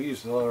like we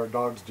used to let our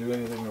dogs do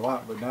anything we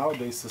want. But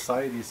nowadays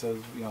society says,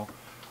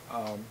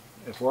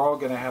 if we're all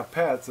going to have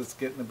pets, it's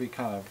getting to be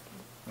kind of,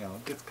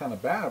 it gets kind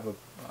of bad with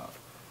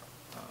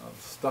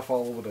stuff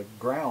all over the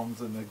grounds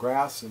and the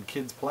grass and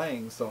kids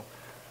playing. So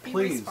please,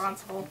 be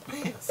responsible.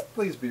 Yes,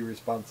 please be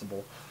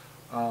responsible.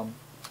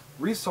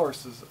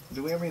 Resources.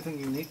 Do we have anything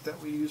unique that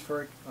we use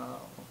for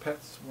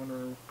pets when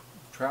we're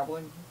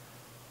traveling?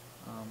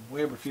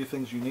 We have a few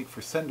things unique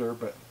for Cinder,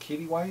 but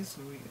kitty-wise,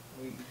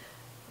 we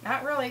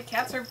not really.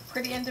 Cats are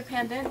pretty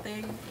independent.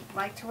 They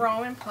like to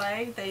roam and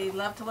play. They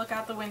love to look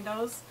out the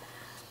windows.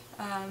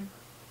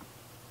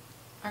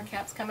 Our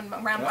cat's coming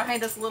around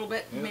behind us a little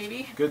bit, yes,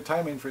 maybe. Good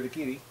timing for the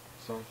kitty.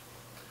 So,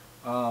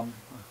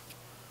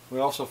 we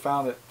also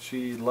found that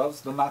she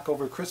loves to knock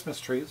over Christmas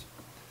trees,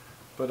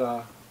 but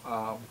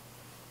I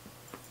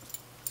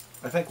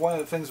think one of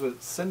the things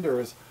with Cinder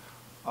is,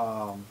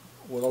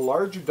 with a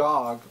larger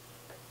dog,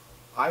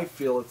 I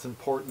feel it's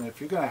important, if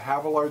you're going to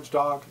have a large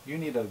dog, you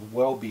need a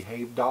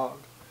well-behaved dog.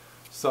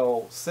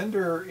 So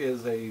Cinder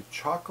is a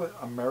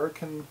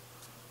American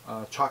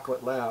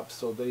chocolate lab.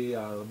 So the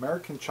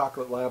American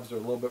chocolate labs are a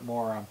little bit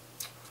more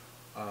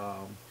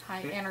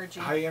high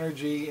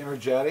energy,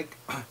 energetic.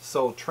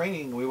 So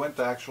training, we went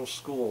to actual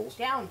schools.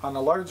 Down. On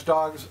the large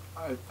dogs,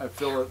 I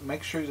feel that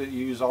make sure that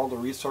you use all the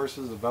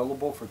resources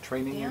available for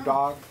training your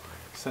dog.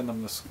 Send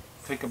them to,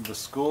 take them to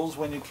schools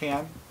when you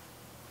can.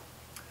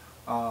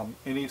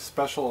 Any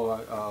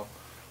special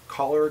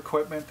collar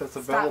equipment that's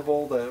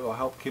available that will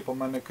help keep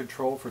them under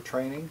control for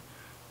training,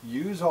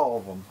 use all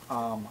of them.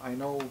 I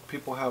know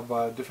people have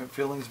different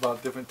feelings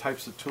about different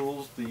types of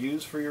tools to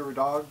use for your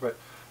dog, but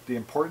the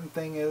important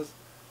thing is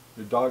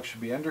the dog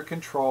should be under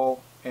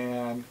control,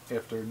 and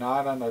if they're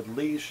not on a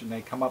leash and they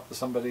come up to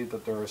somebody,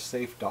 that they're a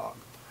safe dog.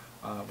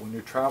 When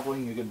you're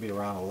traveling, you're going to be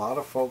around a lot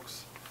of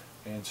folks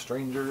and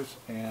strangers,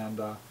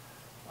 and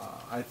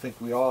I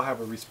think we all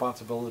have a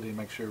responsibility to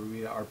make sure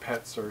our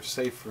pets are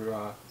safe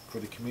for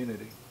the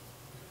community.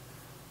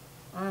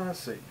 Let's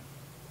see.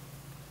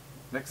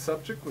 Next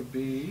subject would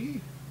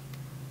be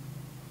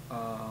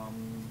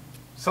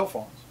cell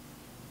phones.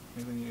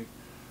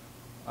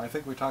 I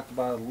think we talked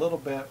about it a little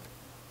bit.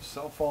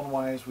 Cell phone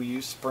wise, we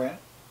use Sprint.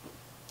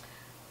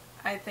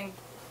 I think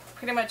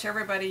pretty much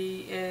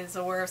everybody is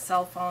aware of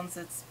cell phones.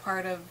 It's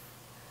part of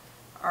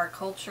our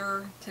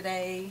culture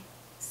today.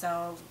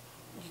 So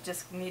you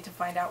just need to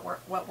find out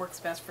what works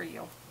best for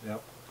you.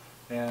 Yep.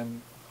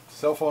 And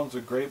cell phones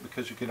are great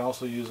because you can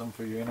also use them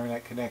for your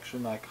internet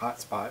connection, like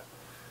hotspot.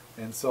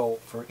 And so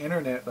for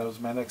internet, that was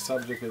my next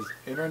subject, is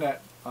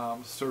internet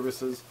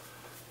services.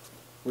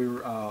 We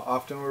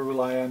often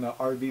rely on the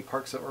RV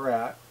parks that we're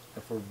at.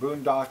 If we're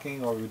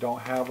boondocking or we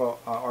don't have a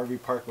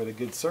RV park with a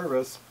good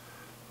service,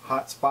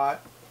 hotspot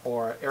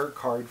or air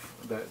card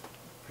that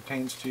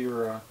pertains to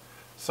your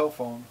cell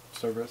phone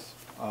service,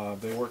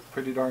 they work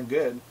pretty darn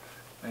good.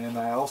 And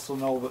I also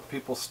know that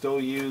people still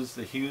use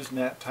the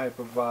HughesNet type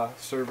of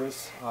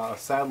service,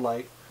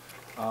 satellite.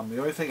 The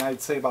only thing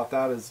I'd say about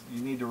that is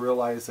you need to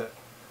realize that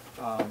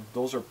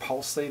those are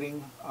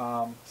pulsating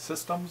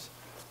systems,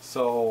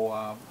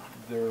 so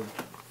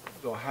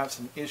they'll have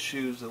some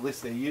issues, at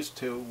least they used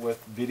to,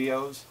 with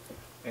videos,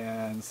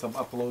 and some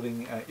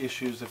uploading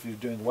issues if you're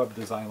doing web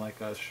design like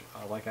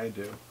I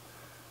do.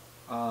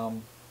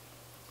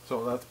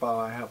 So that's about all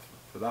I have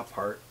for that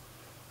part.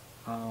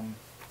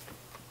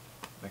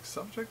 Next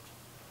subject?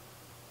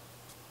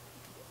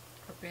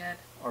 Our bed.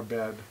 Our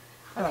bed.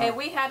 Okay,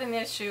 we had an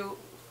issue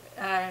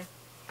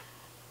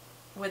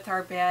with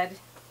our bed.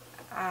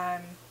 A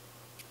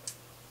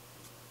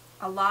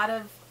lot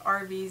of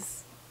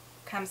RVs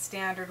come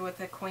standard with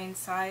a queen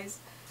size.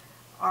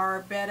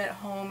 Our bed at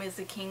home is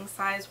a king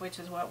size, which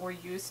is what we're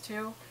used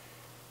to.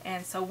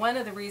 And so one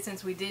of the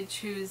reasons we did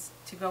choose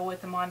to go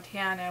with the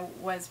Montana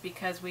was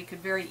because we could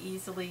very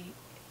easily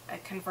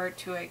convert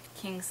to a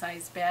king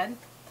size bed.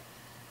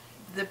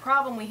 The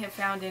problem we have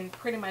found in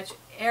pretty much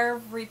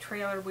every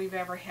trailer we've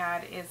ever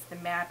had is the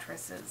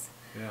mattresses.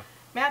 Yeah.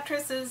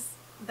 Mattresses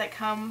that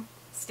come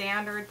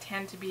standard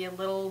tend to be a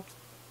little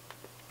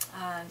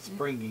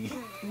springy.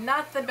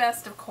 Not the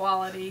best of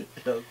quality.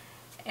 Yep.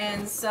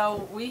 And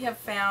so we have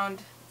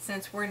found,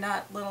 since we're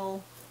not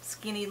little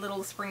skinny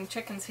little spring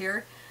chickens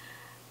here,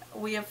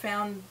 we have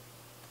found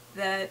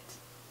that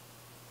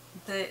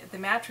the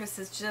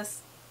mattresses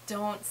just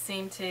don't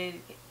seem to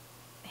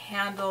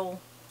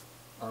handle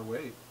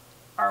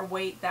our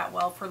weight that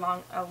well for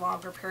a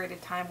longer period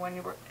of time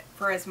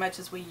for as much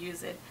as we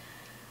use it.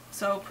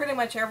 So pretty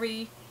much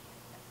every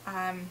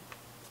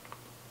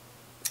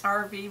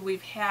RV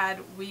we've had,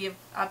 we have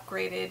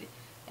upgraded,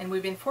 and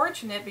we've been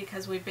fortunate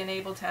because we've been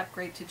able to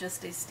upgrade to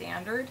just a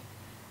standard,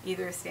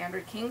 either a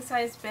standard king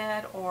size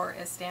bed or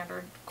a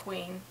standard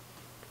queen,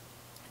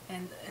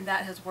 and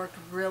that has worked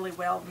really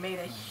well, made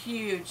a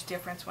huge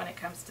difference when it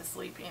comes to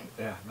sleeping.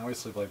 Yeah, now we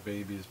sleep like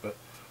babies. But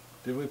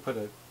did we put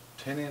a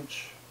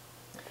 10-inch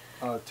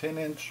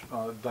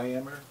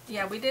diameter?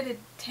 Yeah, we did a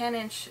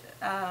 10-inch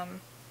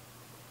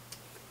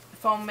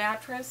foam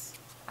mattress,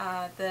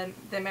 the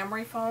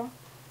memory foam,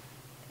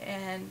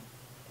 and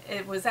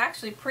it was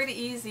actually pretty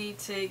easy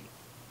to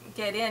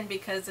get in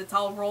because it's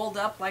all rolled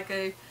up like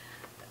a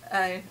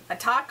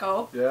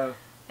taco. Yeah.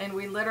 And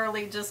we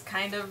literally just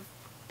kind of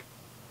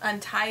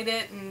untied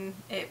it and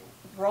it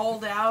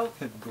rolled out.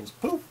 It goes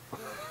poof.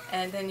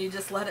 And then you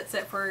just let it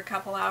sit for a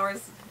couple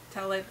hours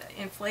till it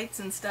inflates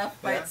and stuff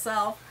by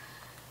itself.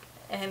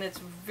 And it's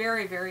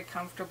very, very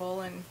comfortable.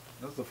 And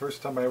that was the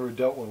first time I ever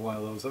dealt with one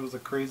of those. It was a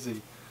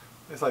crazy.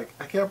 It's like,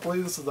 I can't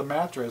believe this is the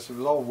mattress. It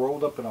was all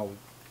rolled up in a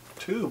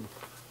tube.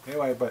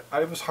 Anyway, but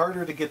it was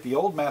harder to get the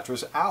old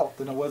mattress out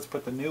than it was to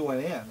put the new one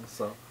in.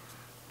 So.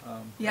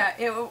 Yeah,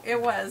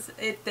 it was.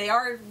 They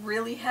are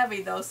really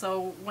heavy though,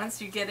 so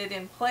once you get it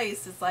in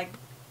place, it's like,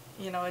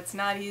 you know, it's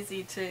not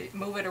easy to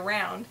move it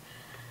around.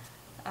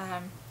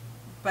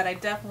 But I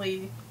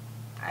definitely,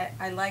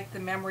 I like the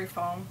memory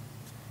foam,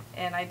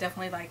 and I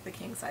definitely like the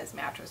king size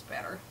mattress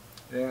better.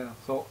 Yeah,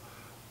 so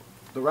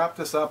to wrap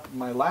this up,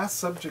 my last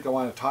subject I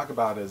want to talk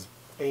about is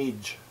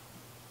age,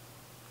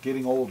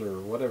 getting older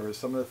or whatever.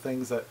 Some of the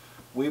things that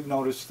we've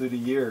noticed through the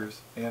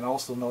years and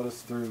also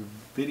noticed through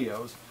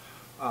videos.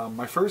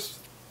 My first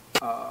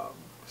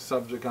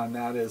subject on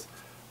that is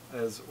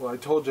well, I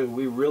told you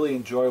we really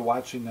enjoy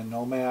watching the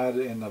nomad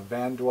and the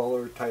van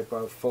dweller type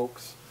of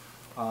folks.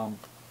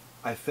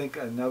 I think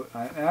and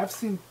I've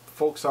seen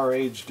folks our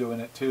age doing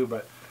it too,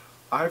 but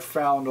I've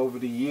found over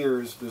the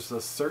years there's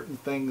a certain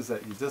things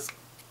that you just,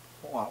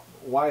 well,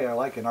 why I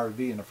like an RV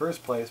in the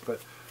first place,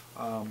 but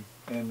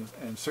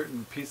and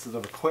certain pieces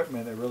of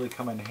equipment that really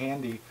come in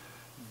handy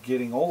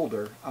getting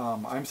older.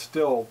 We're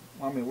still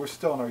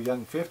in our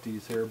young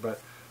 50s here, but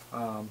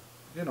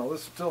you know,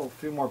 there's still a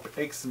few more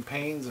aches and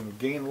pains, and we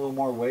gain a little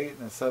more weight,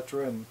 and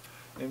etc. And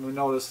we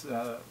notice,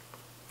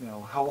 you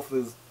know, health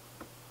is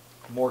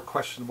more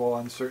questionable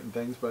on certain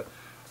things. But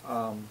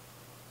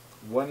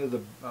one of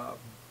the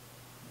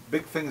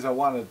big things I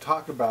wanted to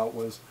talk about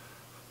was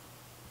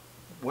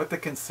what to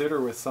consider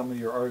with some of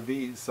your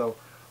RVs. So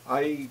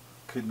I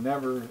could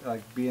never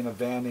be in a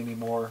van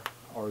anymore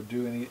or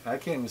do any. I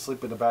can't even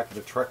sleep in the back of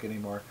a truck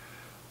anymore.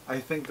 I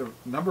think the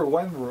number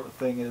one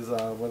thing is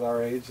with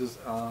our age is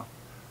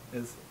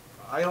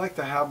I like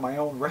to have my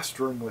own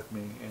restroom with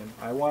me, and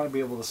I want to be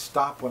able to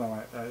stop when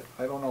I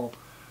don't know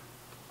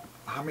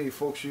how many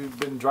folks you've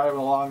been driving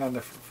along on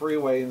the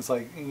freeway and it's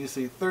like, and you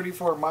see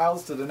 34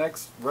 miles to the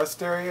next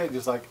rest area, and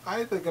just like,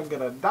 I think I'm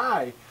gonna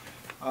die.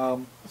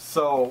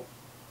 So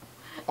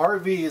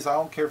RVs, I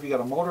don't care if you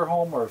got a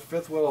motorhome or a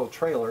fifth wheel or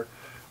trailer,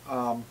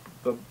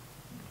 The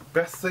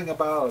best thing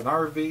about an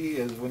RV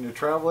is when you're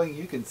traveling,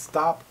 you can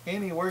stop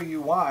anywhere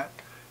you want,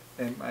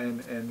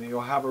 and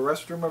you'll have a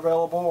restroom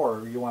available,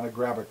 or you want to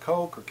grab a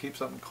Coke or keep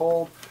something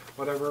cold,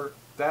 whatever.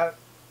 That,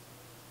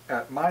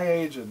 at my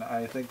age, and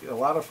I think a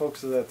lot of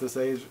folks at this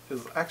age,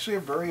 is actually a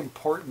very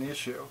important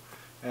issue.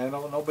 And I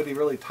know nobody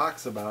really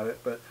talks about it,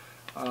 but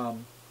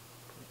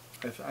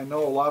I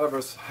know a lot of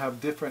us have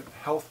different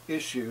health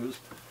issues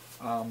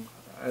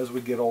as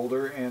we get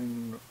older,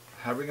 and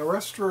having a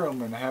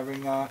restroom and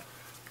having a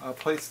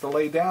place to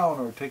lay down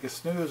or take a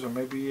snooze, or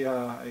maybe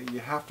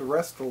you have to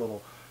rest a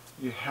little.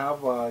 You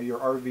have your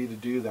RV to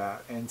do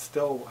that and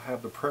still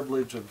have the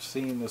privilege of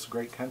seeing this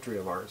great country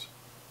of ours.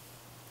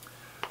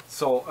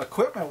 So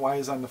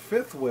equipment-wise on the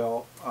fifth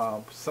wheel,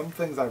 some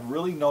things I've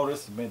really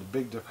noticed have made a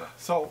big difference.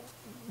 So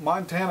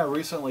Montana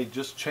recently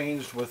just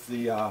changed with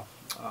the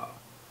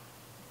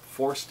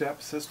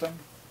four-step system,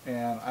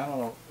 and I don't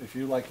know if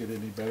you like it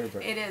any better,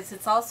 but it is.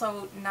 It's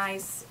also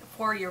nice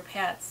for your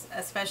pets,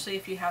 especially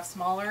if you have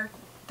smaller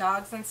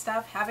dogs and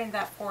stuff. Having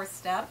that fourth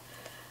step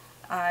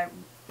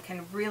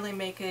can really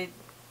make a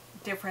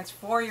difference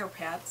for your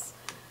pets.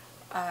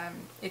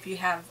 If you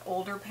have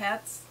older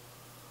pets,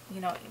 you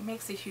know, it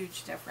makes a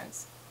huge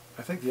difference.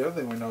 I think the other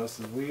thing we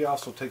noticed is we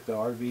also take the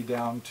RV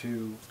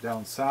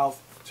down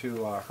south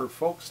to her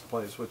folks'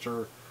 place, which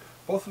are,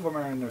 both of them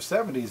are in their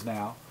 70s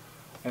now,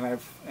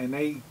 and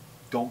they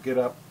don't get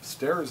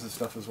upstairs and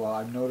stuff as well.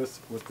 I've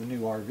noticed with the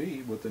new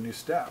RV, with the new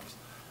steps,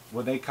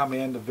 when they come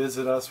in to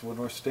visit us when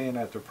we're staying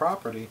at their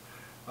property,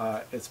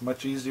 it's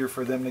much easier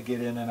for them to get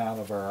in and out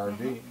of our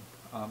RV.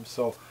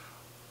 So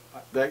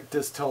that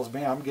just tells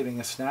me I'm getting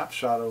a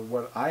snapshot of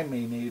what I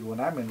may need when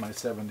I'm in my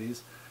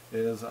 70s.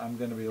 Is I'm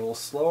going to be a little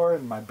slower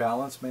and my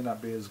balance may not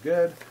be as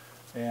good,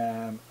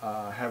 and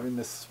having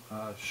this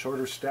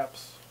shorter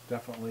steps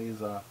definitely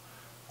is a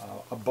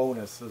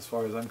bonus as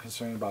far as I'm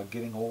concerned about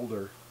getting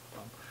older.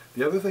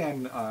 The other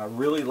thing I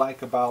really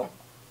like about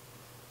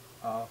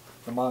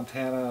the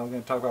Montana, I'm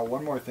going to talk about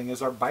one more thing,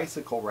 is our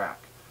bicycle rack.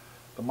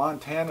 The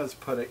Montana's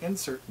put an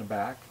insert in the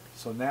back,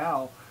 so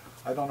now,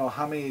 I don't know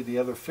how many of the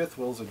other fifth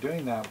wheels are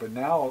doing that, but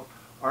now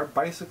our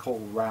bicycle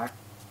rack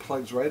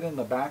plugs right in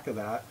the back of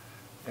that.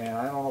 And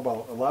I don't know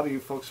about a lot of you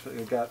folks that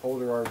have got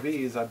older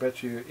RVs, I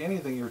bet you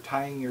anything you're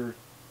tying your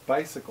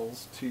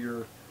bicycles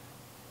to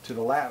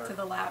the ladder. To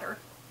the ladder.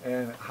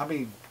 And how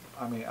many,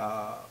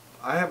 I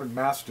haven't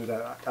mastered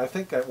that. I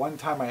think at one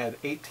time I had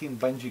 18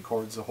 bungee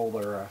cords to hold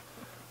our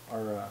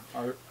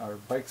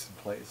bikes in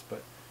place,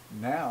 but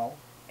now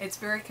it's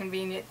very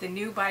convenient. The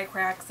new bike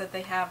racks that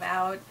they have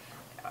out,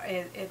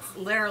 it's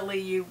literally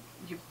you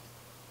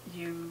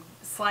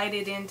slide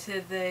it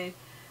into the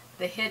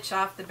hitch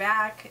off the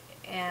back,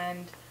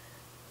 and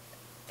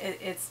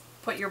it's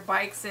put your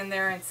bikes in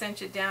there and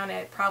cinch it down.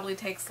 It probably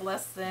takes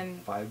less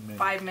than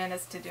 5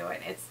 minutes to do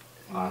it. It's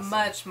awesome.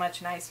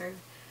 Much nicer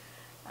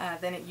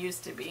than it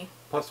used to be.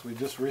 Plus, we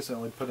just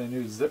recently put a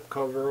new zip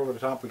cover over the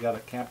top. We got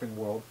at Camping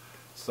World.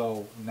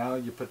 So now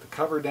you put the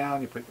cover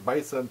down, you put your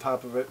bikes on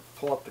top of it,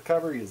 pull up the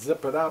cover, you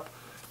zip it up,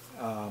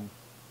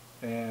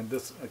 and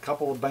just a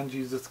couple of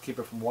bungees just to keep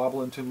it from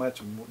wobbling too much,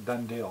 and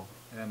done deal.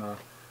 And I'm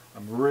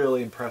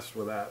really impressed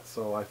with that.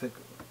 So I think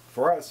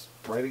for us,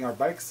 riding our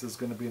bikes is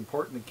going to be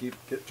important to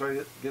try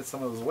to get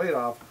some of this weight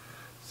off.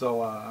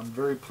 So I'm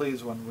very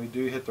pleased when we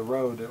do hit the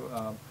road.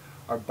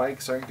 Our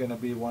bikes aren't going to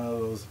be one of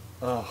those,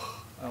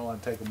 oh, I don't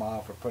want to take them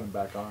off or put them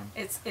back on.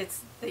 It's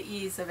the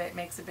ease of it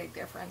makes a big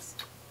difference.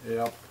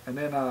 Yep. And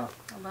then the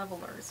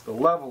levelers. The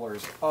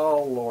levelers.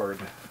 Oh Lord.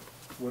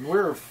 When we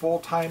were full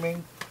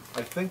timing,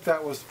 I think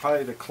that was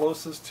probably the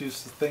closest to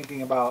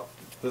thinking about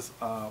this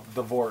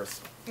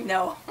divorce.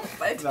 No,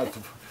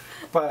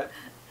 but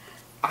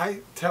I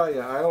tell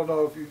you, I don't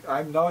know if you,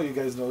 I know you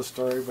guys know the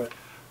story, but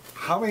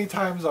how many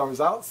times I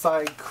was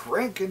outside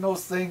cranking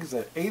those things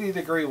at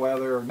 80-degree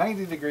weather or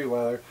 90-degree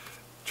weather,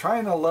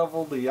 trying to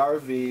level the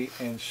RV,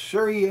 and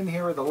Sherry in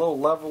here with a little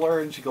leveler,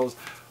 and she goes,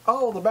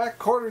 "Oh, the back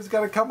quarter's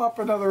got to come up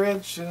another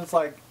inch," and it's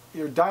like,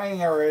 you're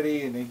dying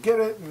already, and you get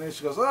it, and then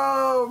she goes,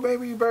 "Oh,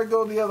 maybe you better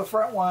go to the other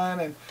front one,"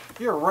 and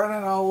you're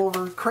running all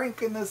over,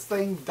 cranking this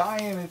thing,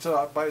 dying, and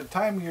so by the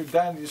time you're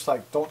done, you're just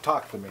like, "Don't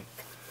talk to me.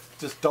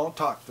 Just don't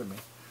talk to me."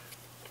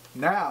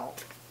 Now,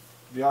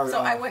 so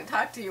I wouldn't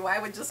talk to you, I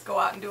would just go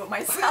out and do it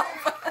myself.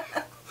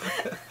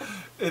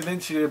 And then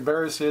she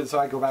embarrassed it, so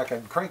I go back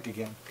and crank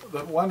again.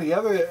 But one of the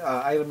other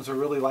items I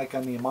really like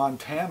on the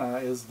Montana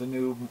is the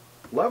new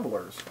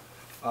levelers.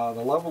 The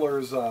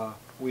levelers,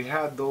 we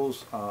had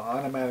those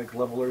automatic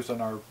levelers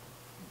on our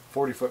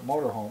 40-foot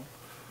motorhome,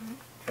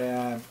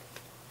 and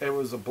it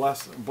was a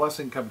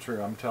blessing come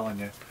true, I'm telling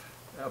you.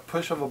 A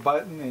push of a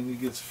button and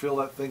you just feel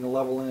that thing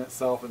leveling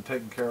itself and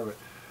taking care of it.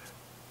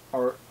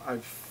 Or I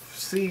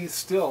see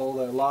still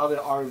that a lot of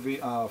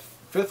RV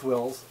fifth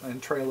wheels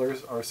and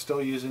trailers are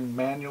still using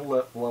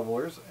manual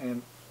levelers,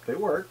 and they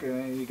work,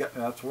 and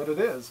that's what it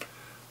is.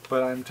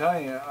 But I'm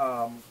telling you,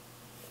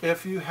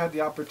 if you had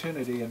the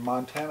opportunity in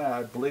Montana,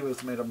 I believe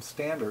it's made them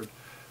standard.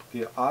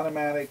 The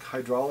automatic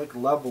hydraulic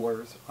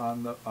levelers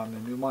on the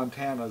new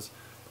Montanas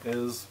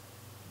is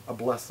a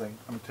blessing.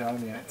 I'm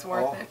telling you. It's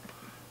worth it.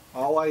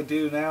 All I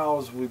do now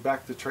is we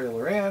back the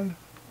trailer in,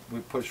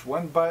 we push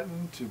one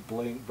button to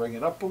bring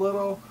it up a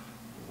little,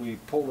 we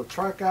pull the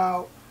truck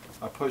out,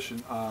 I push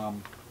it,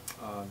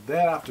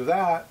 then after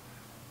that,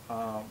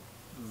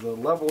 the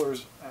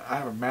levelers, I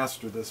haven't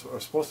mastered this, are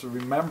supposed to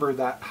remember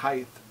that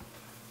height.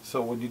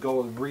 So when you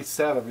go and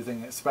reset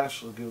everything,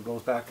 especially it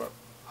goes back up.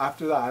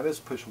 After that, I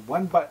just push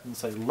one button,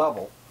 say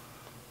level.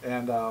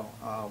 And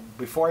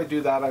before I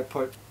do that, I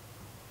put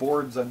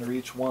boards under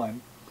each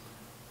one.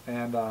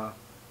 And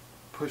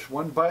push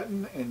one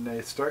button, and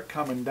they start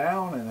coming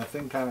down, and the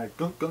thing kind of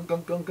gunk, gunk,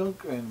 gunk, gunk,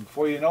 gunk. And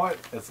before you know it,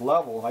 it's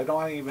level. I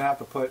don't even have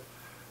to put,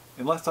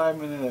 unless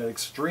I'm in an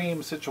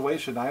extreme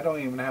situation, I don't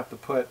even have to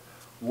put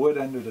wood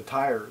under the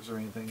tires or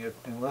anything.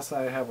 Unless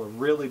I have a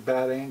really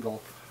bad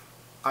angle,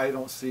 I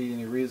don't see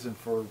any reason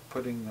for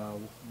putting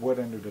wood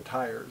under the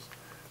tires.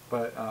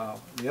 But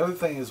the other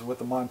thing is with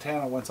the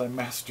Montana, once I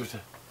mastered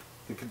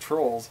the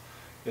controls,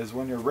 is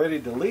when you're ready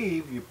to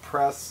leave, you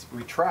press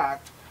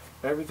retract,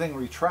 everything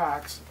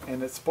retracts,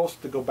 and it's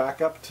supposed to go back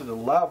up to the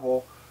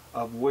level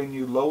of when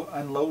you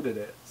unloaded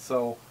it.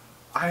 So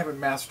I haven't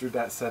mastered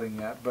that setting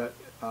yet, but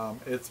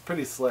it's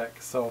pretty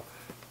slick. So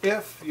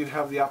if you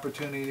have the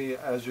opportunity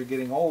as you're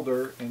getting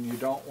older and you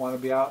don't want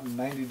to be out in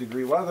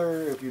 90-degree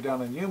weather, if you're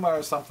down in Yuma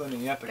or something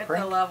and you have to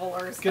crank, the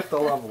levelers. Get the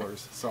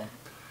levelers.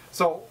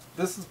 So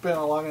this has been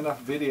a long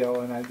enough video,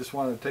 and I just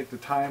wanted to take the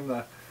time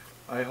to,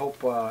 I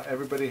hope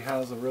everybody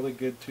has a really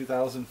good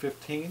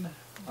 2015.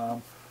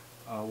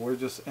 We're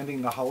just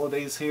ending the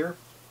holidays here.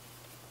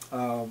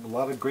 A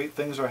lot of great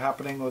things are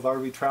happening with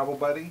RV Travel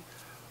Buddy.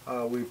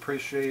 We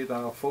appreciate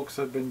folks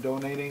that have been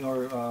donating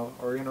or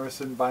are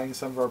interested in buying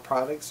some of our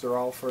products. They're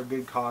all for a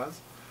good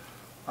cause.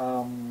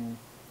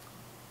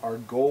 Our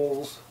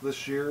goals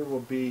this year will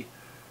be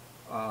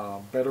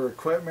better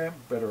equipment,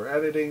 better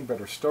editing,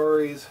 better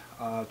stories,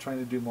 trying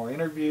to do more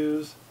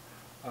interviews.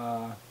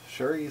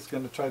 Sherry's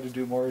going to try to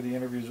do more of the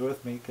interviews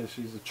with me because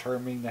she's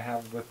charming to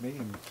have with me,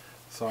 and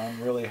so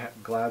I'm really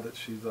glad that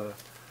she's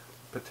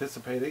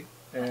participating.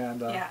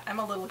 And yeah, I'm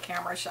a little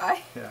camera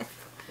shy. Yeah,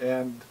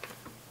 and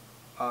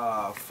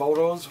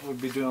photos, we'll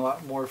be doing a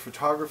lot more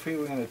photography.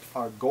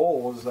 Our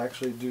goal is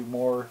actually do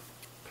more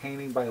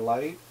painting by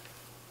light,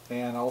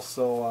 and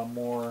also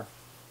more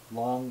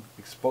long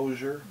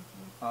exposure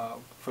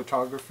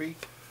photography.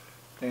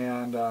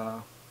 And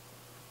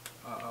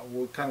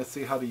we'll kind of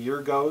see how the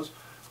year goes.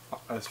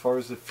 As far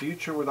as the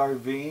future with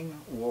RVing,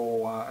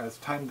 we'll, as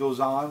time goes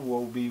on,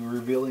 we'll be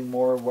revealing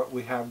more of what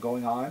we have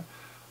going on.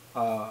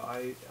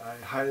 I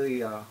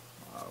highly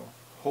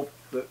hope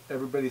that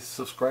everybody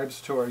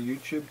subscribes to our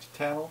YouTube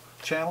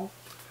channel.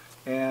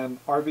 And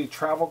RV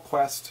Travel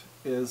Quest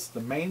is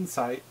the main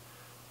site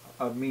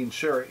of me and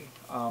Sherry.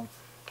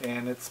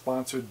 And it's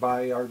sponsored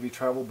by RV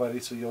Travel Buddy,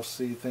 so you'll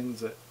see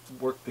things that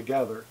work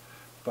together.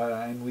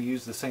 And we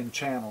use the same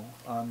channel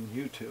on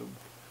YouTube.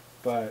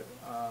 But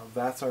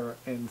that's our,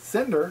 and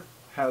Cinder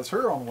has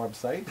her own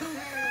website.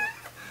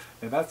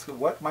 And that's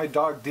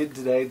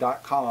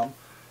whatmydogdidtoday.com.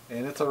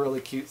 And it's a really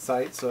cute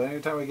site, so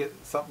anytime we get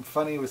something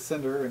funny with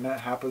Cinder, and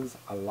that happens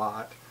a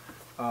lot,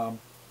 her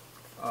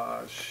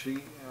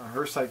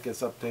site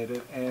gets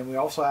updated. And we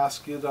also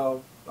ask you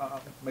to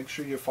make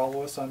sure you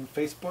follow us on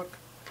Facebook,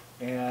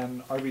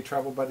 and RV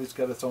Travel Buddy's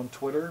got its own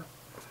Twitter.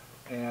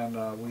 And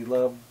we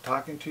love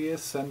talking to you.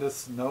 Send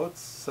us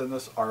notes, send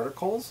us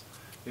articles.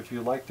 If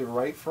you'd like to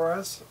write for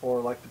us or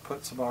like to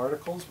put some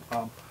articles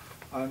on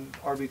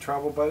RV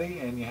Travel Buddy,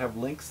 and you have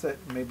links that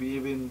maybe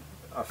even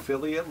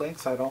affiliate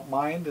links, I don't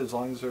mind as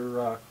long as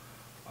they're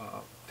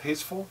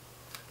tasteful.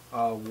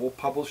 We'll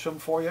publish them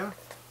for you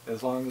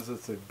as long as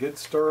it's a good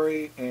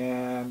story,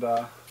 and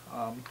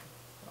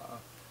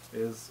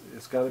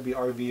it's got to be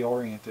RV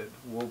oriented.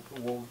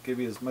 We'll give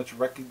you as much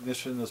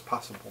recognition as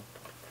possible.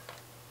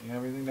 You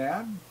have anything to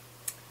add?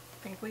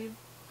 I think we've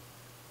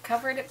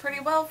covered it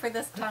pretty well for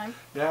this time.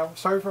 Yeah,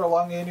 sorry for a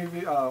long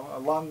interview.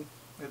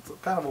 It's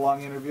kind of a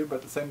long interview, but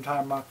at the same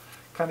time,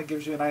 kind of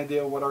gives you an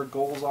idea of what our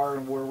goals are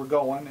and where we're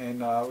going.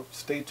 And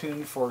stay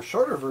tuned for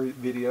shorter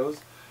videos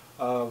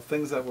of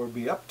things that we'll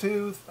be up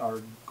to,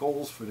 our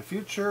goals for the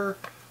future,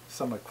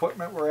 some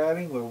equipment we're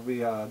adding. We'll be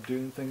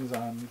doing things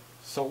on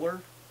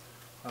solar.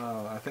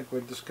 I think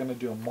we're just going to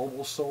do a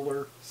mobile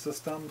solar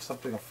system,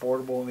 something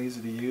affordable and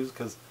easy to use,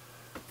 because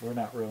we're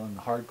not real in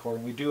hardcore,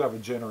 and we do have a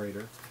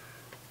generator.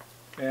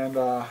 And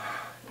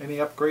any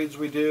upgrades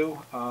we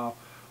do,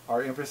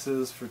 our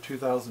emphasis for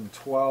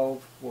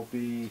 2012 will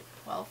be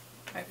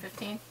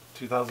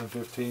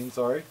 2015,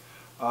 sorry.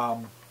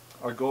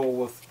 Our goal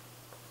with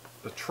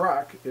the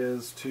truck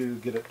is to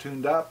get it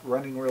tuned up,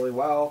 running really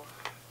well,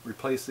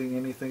 replacing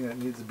anything that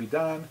needs to be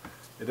done.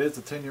 It is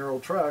a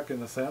 10-year-old truck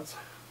in a sense,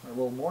 a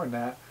little more than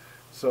that.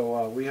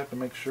 So we have to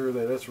make sure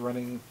that it's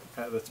running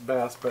at its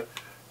best. But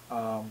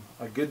a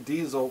good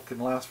diesel can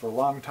last for a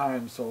long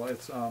time, so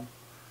it's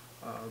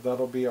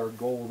that'll be our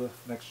goal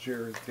next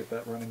year, is get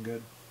that running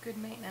good. Good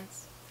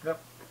maintenance. Yep.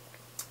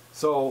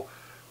 So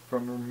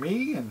from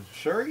me and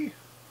Sherry,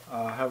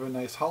 have a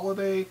nice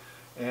holiday,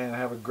 And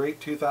have a great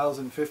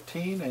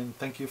 2015, and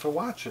thank you for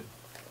watching.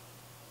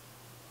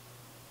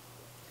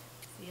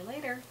 See you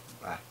later.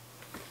 Bye.